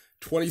Bratt,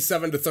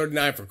 27 to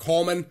 39 for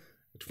Coleman,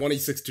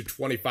 26 to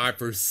 25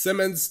 for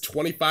Simmons,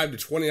 25 to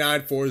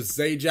 29 for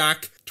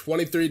Zajac,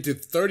 23 to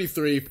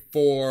 33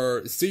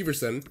 for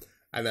Severson,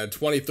 and then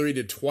 23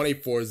 to 20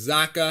 for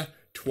Zacha,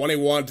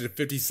 21 to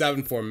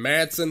 57 for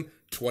Manson,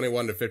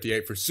 21 to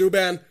 58 for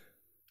Subban,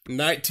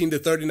 19 to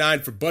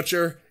 39 for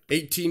Butcher,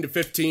 18 to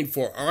 15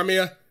 for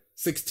Armia,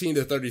 16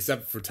 to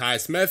 37 for Ty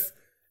Smith,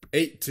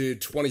 8 to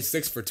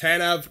 26 for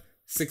Tanev,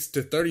 6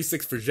 to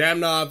 36 for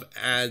Jamnov,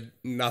 and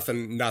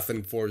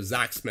nothing for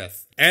Zach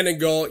Smith. And in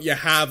goal, you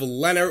have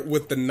Leonard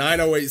with the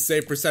 908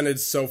 save percentage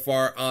so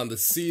far on the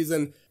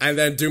season, and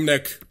then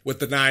Dubnyk with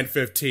the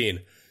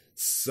 915.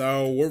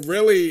 So we're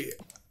really,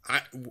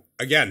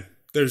 again,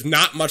 there's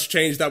not much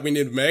change that we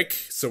need to make,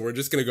 so we're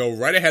just going to go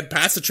right ahead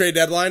past the trade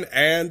deadline,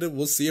 and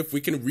we'll see if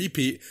we can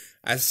repeat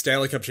as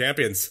Stanley Cup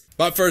champions.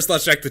 But first,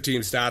 let's check the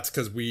team stats,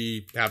 because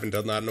we haven't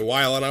done that in a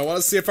while, and I want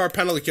to see if our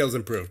penalty kills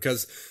improved,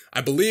 because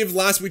I believe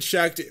last we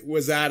checked it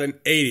was at an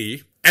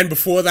 80, and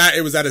before that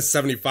it was at a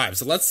 75.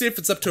 So let's see if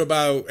it's up to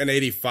about an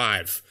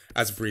 85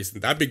 as of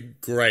recent. That'd be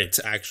great,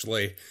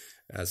 actually.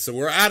 So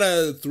we're at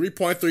a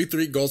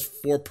 3.33 goals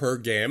for per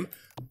game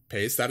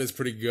pace. That is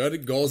pretty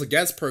good. Goals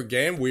against per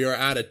game, we are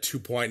at a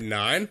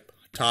 2.9.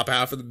 Top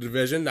half of the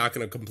division, not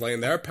going to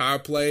complain there. Power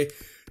play,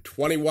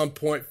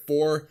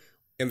 21.4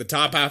 in the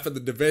top half of the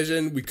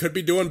division. We could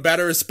be doing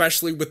better,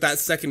 especially with that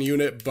second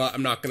unit, but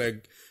I'm not going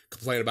to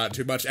complain about it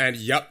too much. And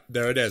yep,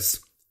 there it is.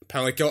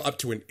 Penalty kill up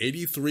to an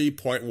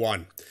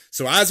 83.1.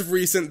 So as of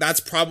recent, that's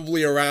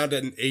probably around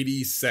an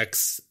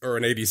 86 or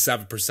an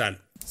 87%.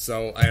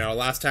 So I know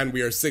last time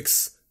we are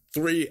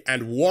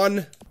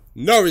 6-3-1.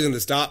 No reason to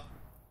stop.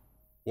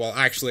 Well,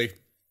 actually,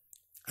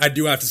 I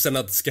do have to send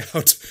out the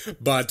scout,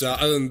 but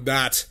other than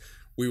that,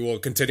 we will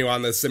continue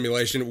on this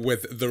simulation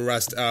with the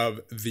rest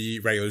of the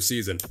regular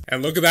season.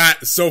 And look at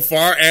that. So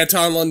far,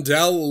 Anton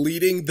Lundell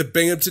leading the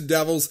Binghamton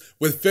Devils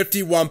with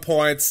 51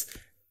 points,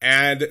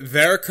 and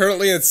they're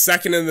currently in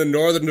second in the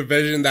Northern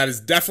Division. That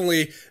is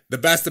definitely the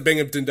best the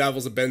Binghamton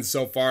Devils have been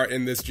so far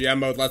in this GM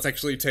mode. Let's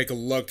actually take a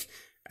look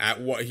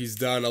at what he's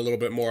done a little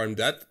bit more in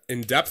depth,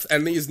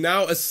 and he's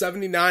now a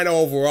 79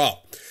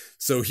 overall.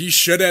 So he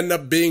should end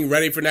up being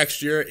ready for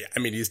next year. I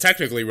mean, he's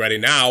technically ready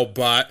now,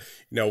 but,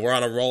 you know, we're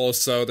on a roll,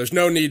 so there's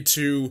no need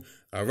to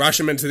rush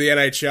him into the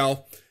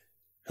NHL.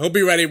 He'll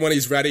be ready when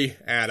he's ready,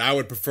 and I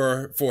would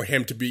prefer for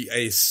him to be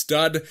a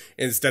stud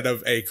instead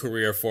of a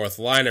career fourth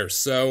liner.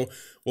 So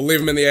we'll leave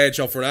him in the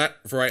AHL for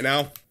right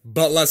now.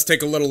 But let's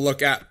take a little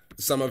look at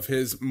some of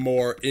his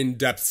more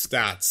in-depth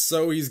stats.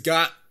 So he's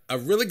got a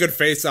really good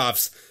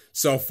face-offs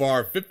so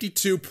far,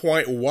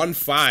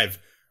 52.15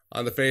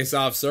 on the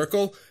face-off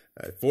circle.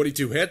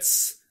 42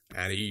 hits,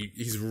 and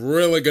he's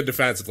really good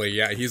defensively.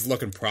 Yeah, he's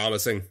looking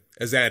promising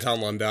as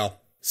Anton Lundell.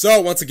 So,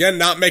 once again,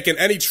 not making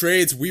any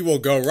trades, we will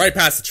go right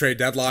past the trade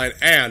deadline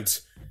and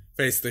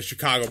face the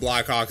Chicago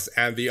Blackhawks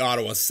and the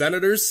Ottawa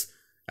Senators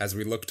as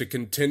we look to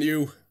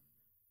continue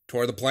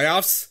toward the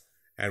playoffs.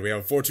 And we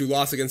have a 4-2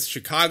 loss against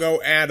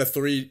Chicago and a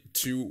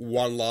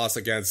 3-1 loss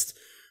against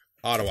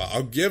Ottawa.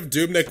 I'll give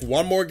Dubnyk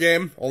one more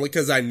game, only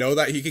because I know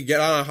that he could get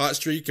on a hot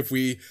streak if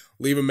we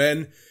leave him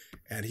in.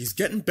 And he's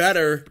getting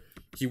better.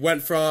 He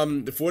went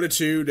from 4-2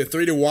 to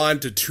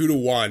 3-1 to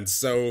 2-1.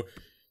 So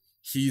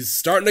he's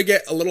starting to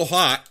get a little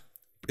hot.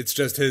 It's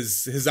just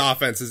his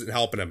offense isn't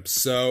helping him.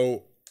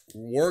 So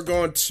we're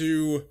going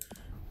to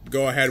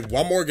go ahead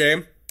one more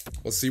game.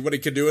 We'll see what he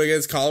can do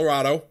against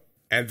Colorado.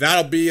 And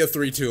that'll be a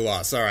 3-2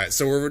 loss. All right,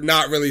 so we're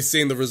not really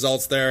seeing the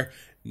results there.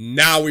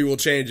 Now we will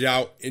change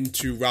out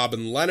into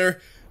Robin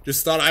Lehner.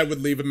 Just thought I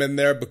would leave him in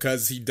there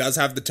because he does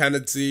have the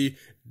tendency,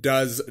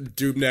 does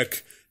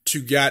Dubnyk,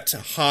 to get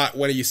hot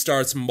when he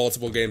starts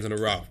multiple games in a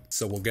row.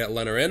 So we'll get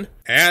Leonard in,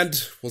 and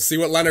we'll see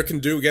what Leonard can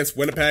do against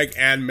Winnipeg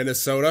and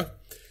Minnesota.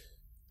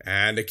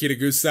 And Nikita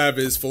Gusev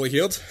is fully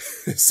healed,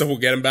 so we'll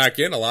get him back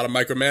in. A lot of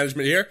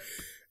micromanagement here,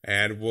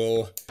 and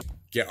we'll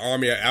get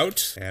Armia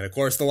out. And of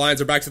course, the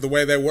lines are back to the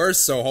way they were,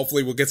 so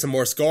hopefully we'll get some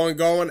more scoring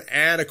going.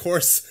 And of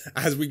course,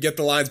 as we get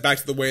the lines back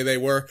to the way they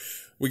were,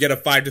 we get a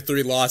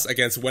 5-3 loss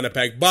against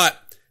Winnipeg, but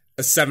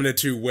a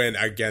 7-2 win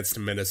against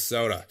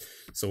Minnesota.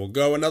 So we'll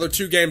go another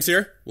 2 games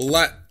here. We'll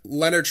let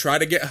Leonard try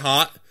to get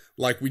hot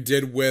like we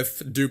did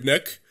with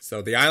Dubnyk.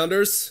 So the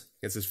Islanders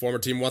against his former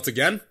team once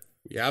again.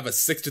 We have a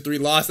 6-3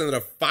 loss and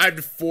then a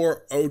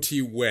 5-4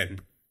 OT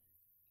win.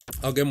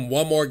 I'll give him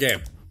one more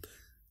game.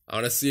 I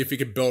want to see if he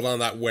can build on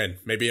that win.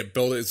 Maybe it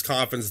build his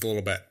confidence a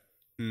little bit.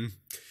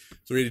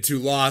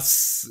 3-2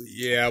 loss.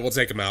 Yeah, we'll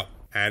take him out.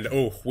 And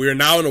we are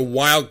now in a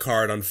wild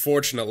card,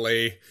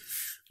 unfortunately.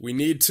 We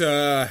need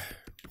to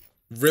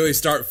really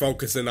start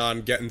focusing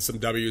on getting some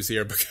W's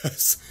here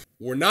because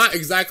we're not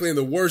exactly in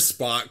the worst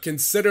spot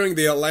considering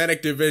the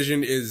Atlantic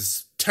Division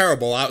is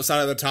terrible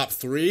outside of the top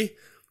 3.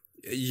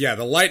 Yeah,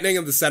 the Lightning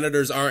and the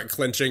Senators aren't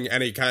clinching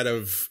any kind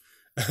of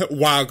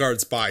wild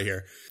card spot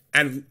here.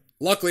 And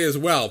luckily as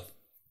well,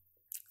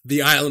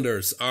 the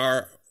Islanders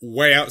are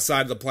way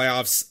outside the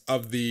playoffs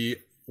of the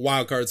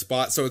wild card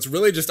spot. So it's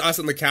really just us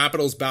and the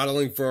Capitals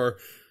battling for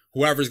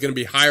whoever's going to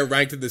be higher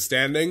ranked in the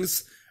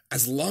standings.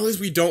 As long as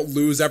we don't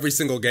lose every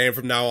single game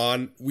from now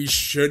on, we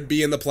should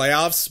be in the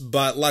playoffs,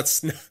 but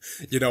let's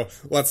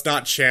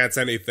not chance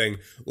anything.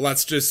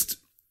 Let's just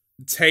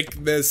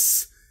take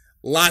this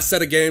last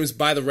set of games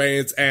by the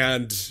reins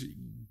and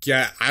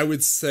get, I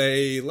would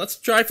say, let's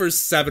try for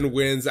 7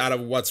 wins out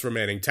of what's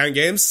remaining. 10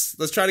 games?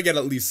 Let's try to get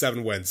at least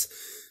 7 wins.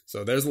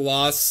 So there's a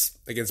loss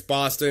against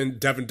Boston.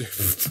 Devin,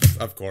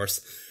 of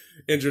course,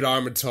 injured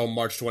arm until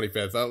March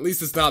 25th. At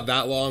least it's not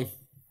that long.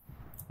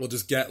 We'll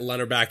just get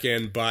Leonard back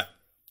in, but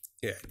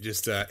yeah,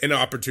 just an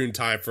inopportune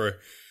time for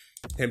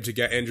him to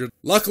get injured.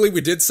 Luckily,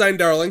 we did sign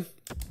Darling,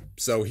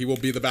 so he will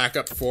be the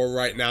backup for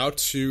right now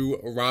to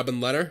Robin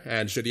Leonard.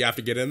 And should he have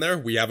to get in there,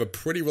 we have a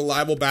pretty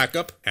reliable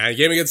backup. And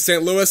game against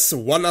St. Louis,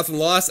 1-0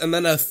 loss, and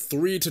then a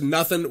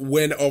 3-0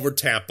 win over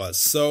Tampa.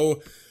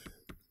 So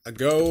I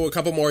go a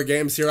couple more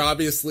games here,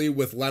 obviously,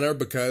 with Leonard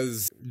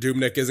because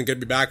Dubnyk isn't going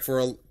to be back for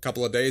a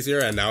couple of days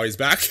here, and now he's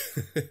back.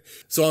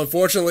 So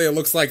unfortunately, it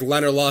looks like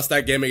Leonard lost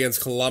that game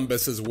against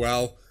Columbus as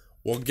well.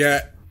 We'll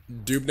get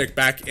Dubnyk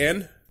back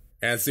in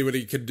and see what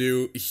he could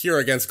do here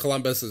against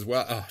Columbus as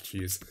well. Oh,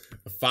 jeez.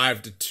 A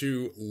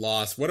 5-2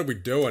 loss. What are we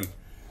doing?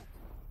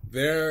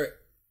 There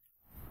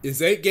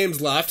is 8 games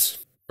left.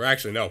 Or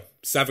actually, no,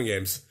 7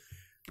 games.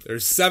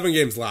 There's 7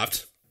 games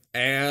left.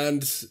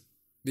 And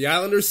the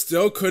Islanders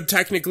still could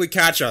technically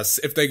catch us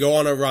if they go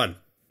on a run.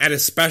 And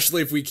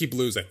especially if we keep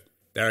losing.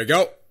 There we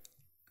go.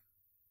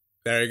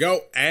 There you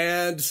go.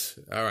 And,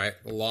 all right,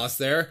 a loss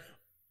there.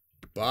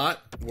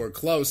 But we're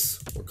close.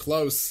 We're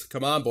close.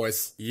 Come on,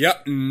 boys.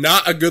 Yep,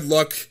 not a good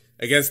look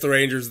against the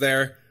Rangers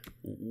there.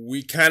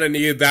 We kind of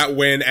needed that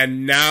win,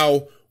 and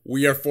now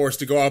we are forced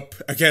to go up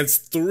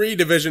against 3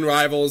 division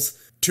rivals.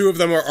 2 of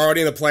them are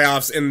already in the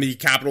playoffs in the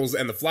Capitals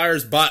and the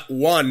Flyers, but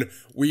 1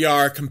 we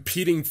are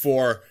competing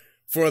for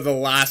the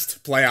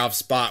last playoff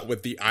spot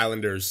with the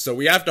Islanders. So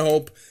we have to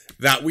hope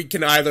that we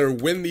can either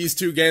win these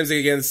 2 games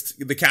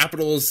against the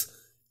Capitals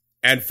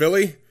and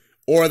Philly,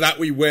 or that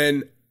we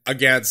win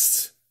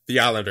against the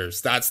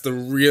Islanders. That's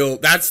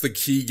the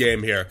key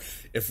game here.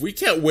 If we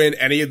can't win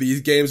any of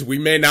these games, we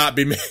may not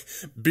be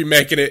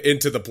making it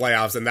into the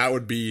playoffs, and that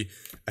would be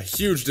a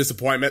huge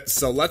disappointment.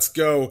 So let's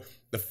go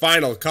the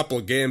final couple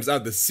of games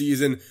of the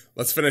season.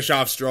 Let's finish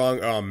off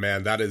strong. Oh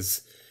man, that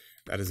is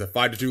a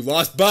 5-2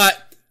 loss,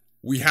 but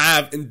we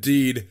have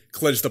indeed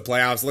clinched the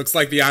playoffs. Looks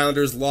like the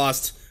Islanders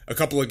lost a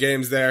couple of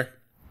games there,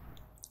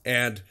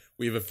 and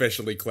we've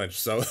officially clinched.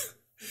 So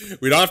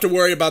we don't have to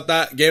worry about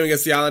that game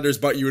against the Islanders,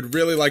 but you would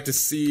really like to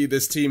see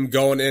this team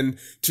going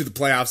into the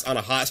playoffs on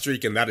a hot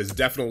streak, and that is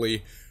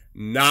definitely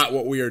not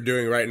what we are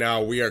doing right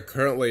now. We are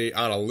currently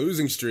on a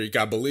losing streak,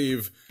 I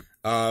believe,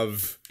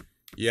 of,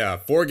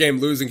 4-game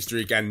losing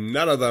streak, and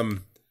none of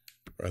them,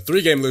 or a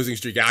 3-game losing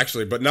streak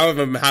actually, but none of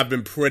them have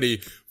been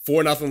pretty.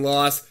 4-0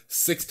 loss,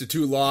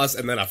 6-2 loss,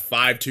 and then a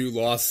 5-2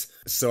 loss.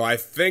 So I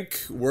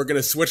think we're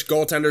going to switch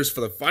goaltenders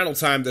for the final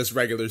time this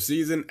regular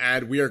season,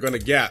 and we are going to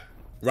get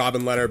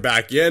Robin Leonard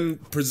back in,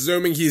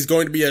 presuming he's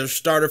going to be a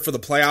starter for the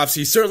playoffs.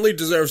 He certainly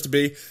deserves to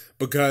be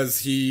because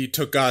he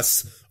took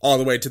us all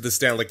the way to the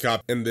Stanley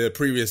Cup in the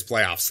previous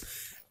playoffs.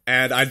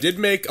 And I did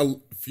make a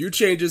few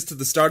changes to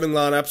the starting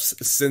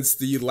lineups since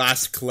the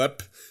last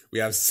clip. We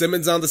have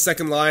Simmons on the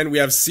second line. We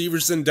have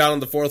Severson down on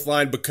the fourth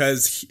line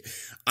because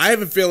I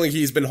have a feeling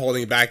he's been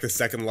holding back the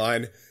second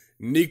line.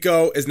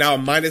 Nico is now a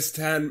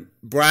 -10,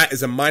 Bratt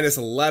is a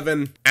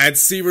 -11, and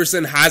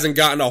Severson hasn't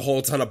gotten a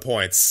whole ton of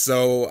points.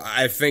 So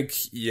I think,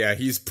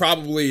 he's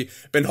probably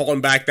been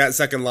holding back that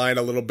second line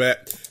a little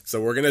bit.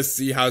 So we're going to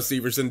see how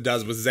Severson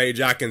does with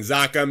Zajac and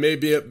Zacha,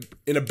 maybe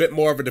in a bit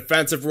more of a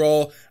defensive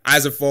role.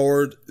 As a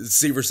forward,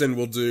 Severson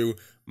will do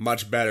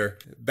much better.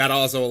 That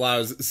also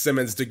allows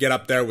Simmons to get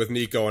up there with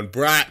Nico and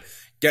Bratt,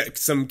 get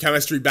some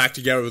chemistry back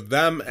together with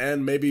them,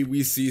 and maybe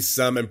we see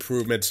some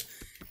improvement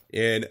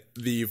in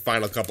the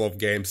final couple of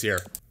games here.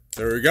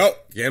 So here we go.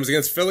 Games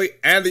against Philly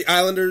and the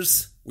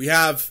Islanders. We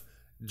have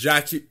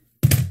Jack Hughes.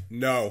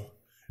 No.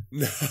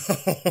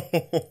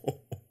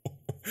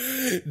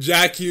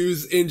 Jack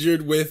Hughes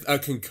injured with a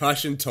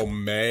concussion till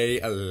May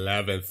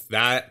 11th.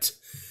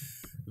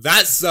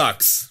 That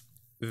sucks.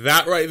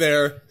 That right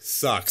there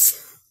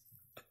sucks.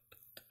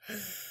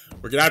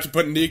 We're going to have to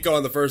put Nico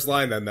on the first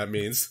line then, that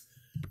means.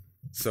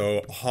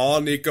 So,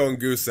 Hall, Nico, and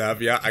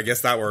Gusev. Yeah, I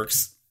guess that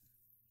works.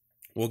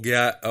 We'll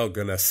get... Oh,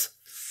 goodness.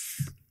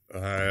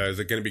 Is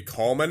it going to be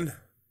Coleman?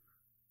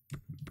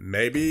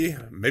 Maybe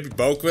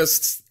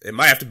Boquist. It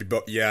might have to be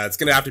yeah, it's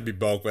going to have to be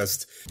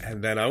Boquist.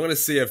 And then I'm going to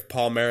see if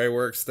Palmieri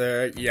works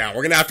there. Yeah,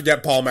 we're going to have to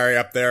get Palmieri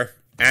up there.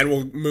 And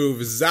we'll move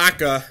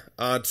Zacha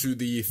onto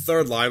the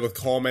third line with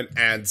Coleman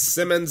and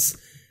Simmons.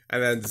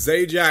 And then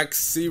Zajac,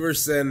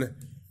 Severson,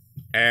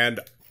 and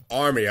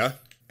Armia.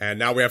 And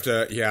now we have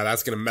to, yeah,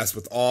 that's going to mess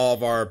with all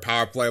of our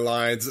power play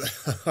lines.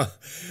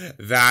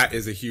 That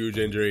is a huge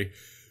injury.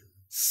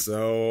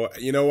 So,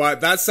 you know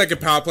what? That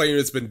second power play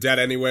unit's been dead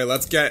anyway.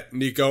 Let's get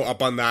Nico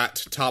up on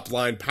that top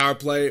line power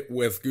play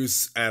with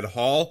Goose and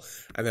Hall.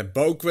 And then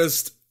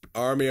Boquist,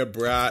 Armia,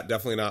 Bratt.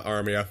 Definitely not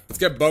Armia. Let's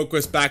get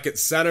Boquist back at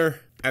center.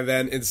 And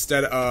then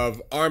instead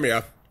of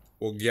Armia,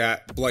 we'll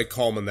get Blake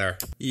Coleman there.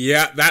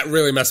 Yeah, that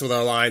really messed with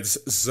our lines.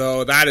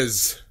 So that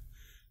is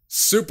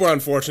super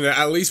unfortunate.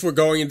 At least we're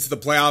going into the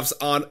playoffs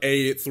on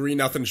a 3-0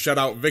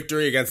 shutout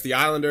victory against the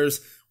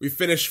Islanders. We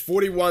finished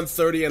 41,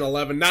 30, and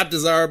 11. Not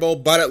desirable,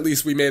 but at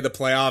least we made the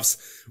playoffs.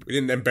 We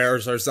didn't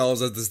embarrass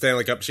ourselves as the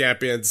Stanley Cup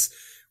champions.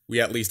 We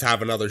at least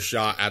have another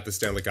shot at the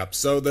Stanley Cup.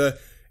 So the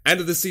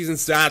end of the season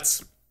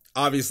stats,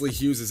 obviously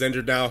Hughes is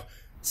injured now,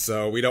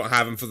 so we don't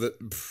have him for the...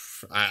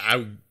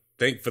 I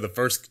think for the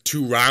first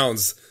 2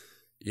 rounds.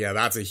 Yeah,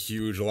 that's a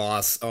huge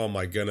loss. Oh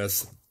my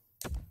goodness.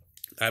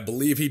 I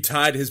believe he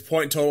tied his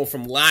point total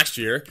from last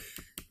year.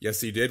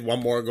 Yes, he did. 1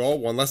 more goal,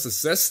 1 less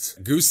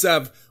assist.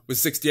 Gusev with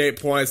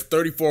 68 points,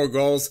 34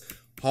 goals.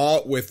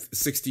 Hall with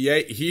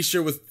 68.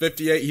 Hischier with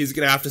 58. He's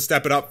going to have to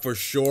step it up for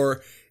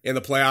sure in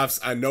the playoffs.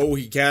 I know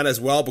he can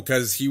as well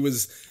because he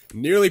was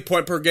nearly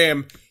point per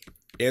game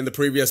in the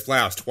previous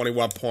playoffs.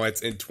 21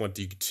 points in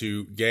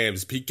 22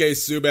 games. PK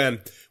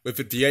Subban with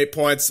 58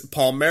 points.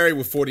 Palmieri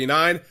with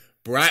 49.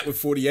 Bratt with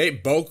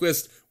 48.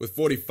 Boquist with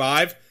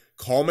 45.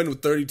 Coleman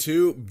with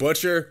 32.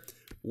 Butcher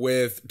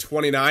with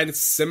 29.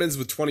 Simmons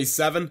with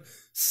 27.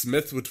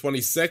 Smith with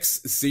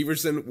 26.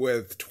 Severson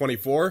with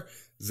 24.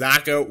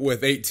 Zacha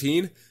with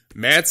 18.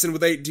 Manson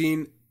with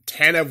 18.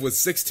 Tanev with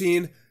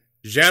 16.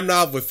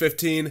 Zhamnov with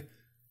 15.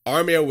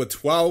 Armia with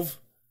 12.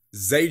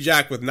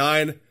 Zajac with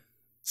 9.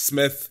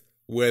 Smith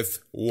with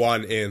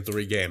 1 in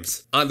 3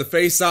 games. On the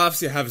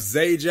faceoffs, you have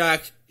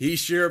Zajac,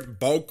 Hischier,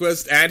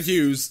 Boquist, and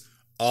Hughes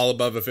all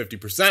above a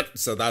 50%,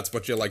 so that's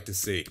what you like to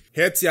see.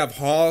 Hits, you have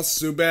Hall,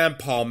 Subban,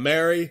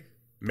 Palmieri,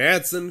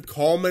 Manson,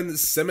 Coleman,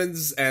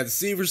 Simmons, and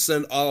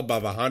Severson all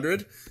above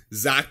 100.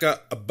 Zacha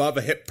above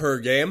a hit per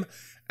game.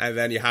 And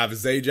then you have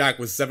Zajac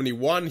with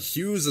 71.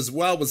 Hughes as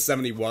well with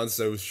 71,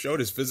 so showed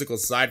his physical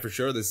side for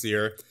sure this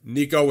year.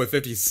 Nico with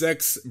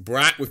 56.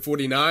 Bratt with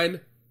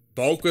 49.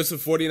 Boquist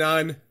with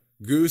 49.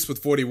 Goose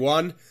with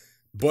 41.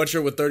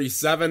 Butcher with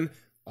 37.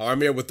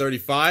 Armia with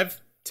 35.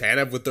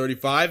 Tanev with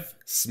 35.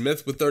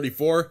 Smith with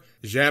 34.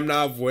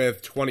 Zhamnov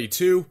with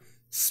 22.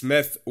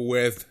 Smith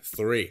with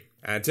 3.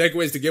 And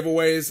takeaways to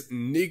giveaways.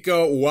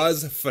 Nico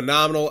was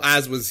phenomenal,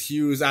 as was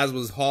Hughes, as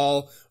was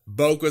Hall.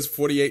 Boquist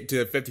 48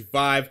 to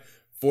 55.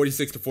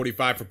 46 to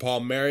 45 for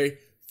Palmieri.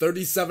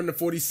 37 to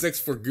 46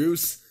 for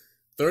Goose.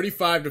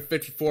 35 to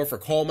 54 for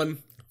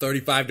Coleman.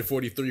 35 to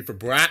 43 for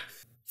Bratt.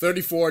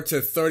 34 to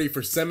 30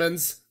 for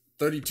Simmons.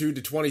 32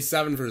 to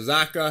 27 for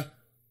Zacha.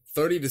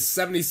 30 to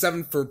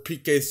 77 for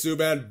PK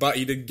Subban, but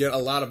he did get a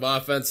lot of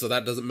offense, so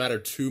that doesn't matter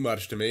too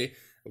much to me.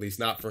 At least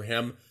not for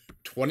him.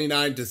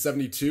 29 to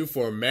 72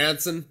 for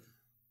Manson.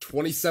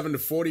 27 to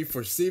 40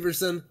 for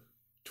Severson.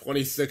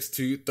 26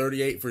 to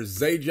 38 for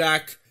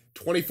Zajac.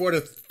 24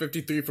 to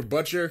 53 for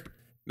Butcher.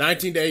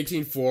 19 to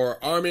 18 for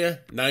Armia.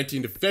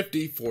 19 to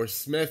 50 for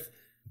Smith.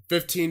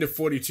 15 to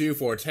 42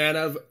 for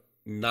Tanev.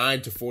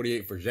 9 to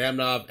 48 for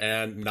Zhamnov.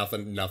 And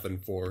nothing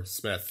for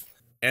Smith.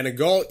 And in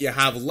goal, you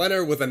have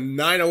Leonard with a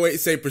 .908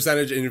 save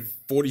percentage in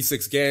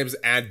 46 games.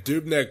 And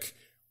Dubnyk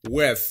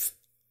with,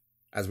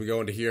 as we go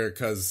into here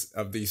because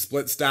of the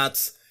split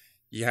stats,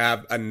 you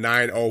have a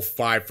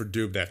 .905 for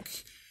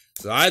Dubnyk.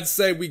 So I'd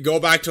say we go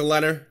back to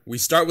Leonard. We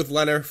start with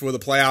Leonard for the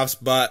playoffs,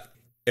 but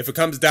if it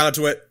comes down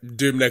to it,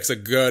 Dubnyk's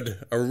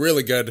a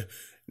really good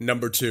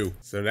number 2.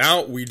 So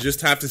now we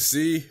just have to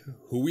see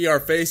who we are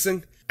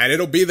facing. And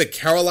it'll be the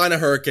Carolina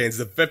Hurricanes,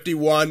 the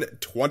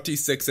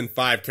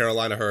 51-26-5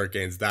 Carolina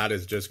Hurricanes. That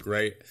is just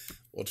great.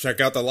 We'll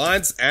check out the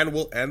lines, and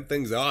we'll end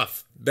things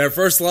off. Their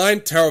first line,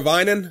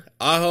 Teravainen,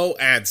 Aho,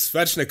 and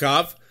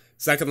Svechnikov.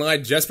 Second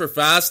line, Jesper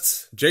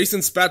Fast,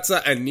 Jason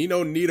Spezza, and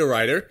Nino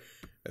Niederreiter.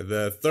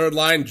 The third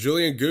line,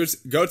 Julien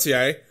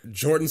Gauthier,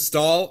 Jordan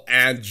Staal,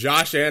 and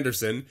Josh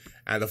Anderson.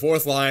 And the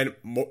fourth line,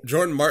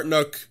 Jordan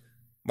Martinook,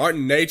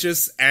 Martin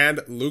Necas, and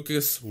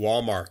Lucas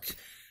Wallmark.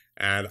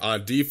 And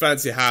on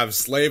defense, you have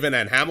Slavin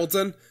and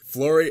Hamilton,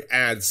 Fleury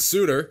and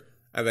Suter,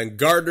 and then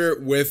Gardner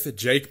with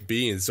Jake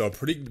Bean. So a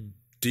pretty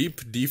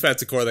deep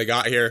defensive core they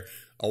got here,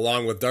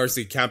 along with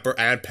Darcy Kemper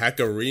and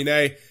Pekka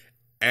Rinne.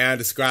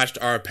 And scratched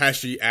are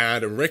Pesci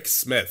and Rick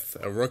Smith,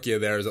 a rookie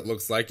of theirs, it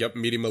looks like. Yep,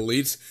 medium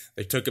elite.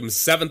 They took him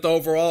 7th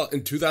overall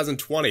in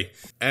 2020.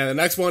 And the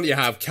next one, you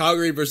have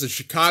Calgary versus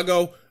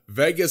Chicago,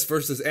 Vegas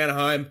versus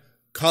Anaheim,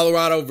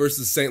 Colorado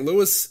versus St.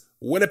 Louis,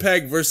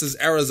 Winnipeg versus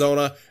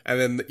Arizona, and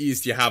then in the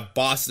East, you have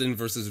Boston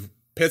versus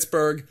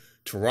Pittsburgh,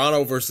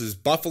 Toronto versus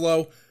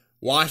Buffalo,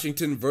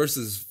 Washington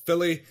versus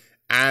Philly,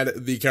 and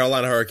the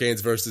Carolina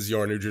Hurricanes versus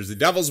your New Jersey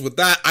Devils. With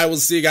that, I will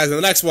see you guys in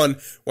the next one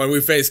when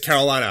we face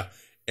Carolina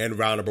in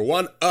round number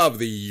 1 of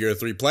the Year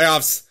 3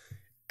 playoffs,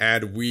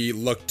 and we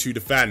look to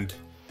defend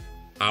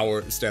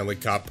our Stanley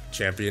Cup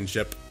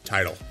championship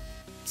title.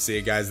 See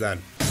you guys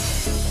then.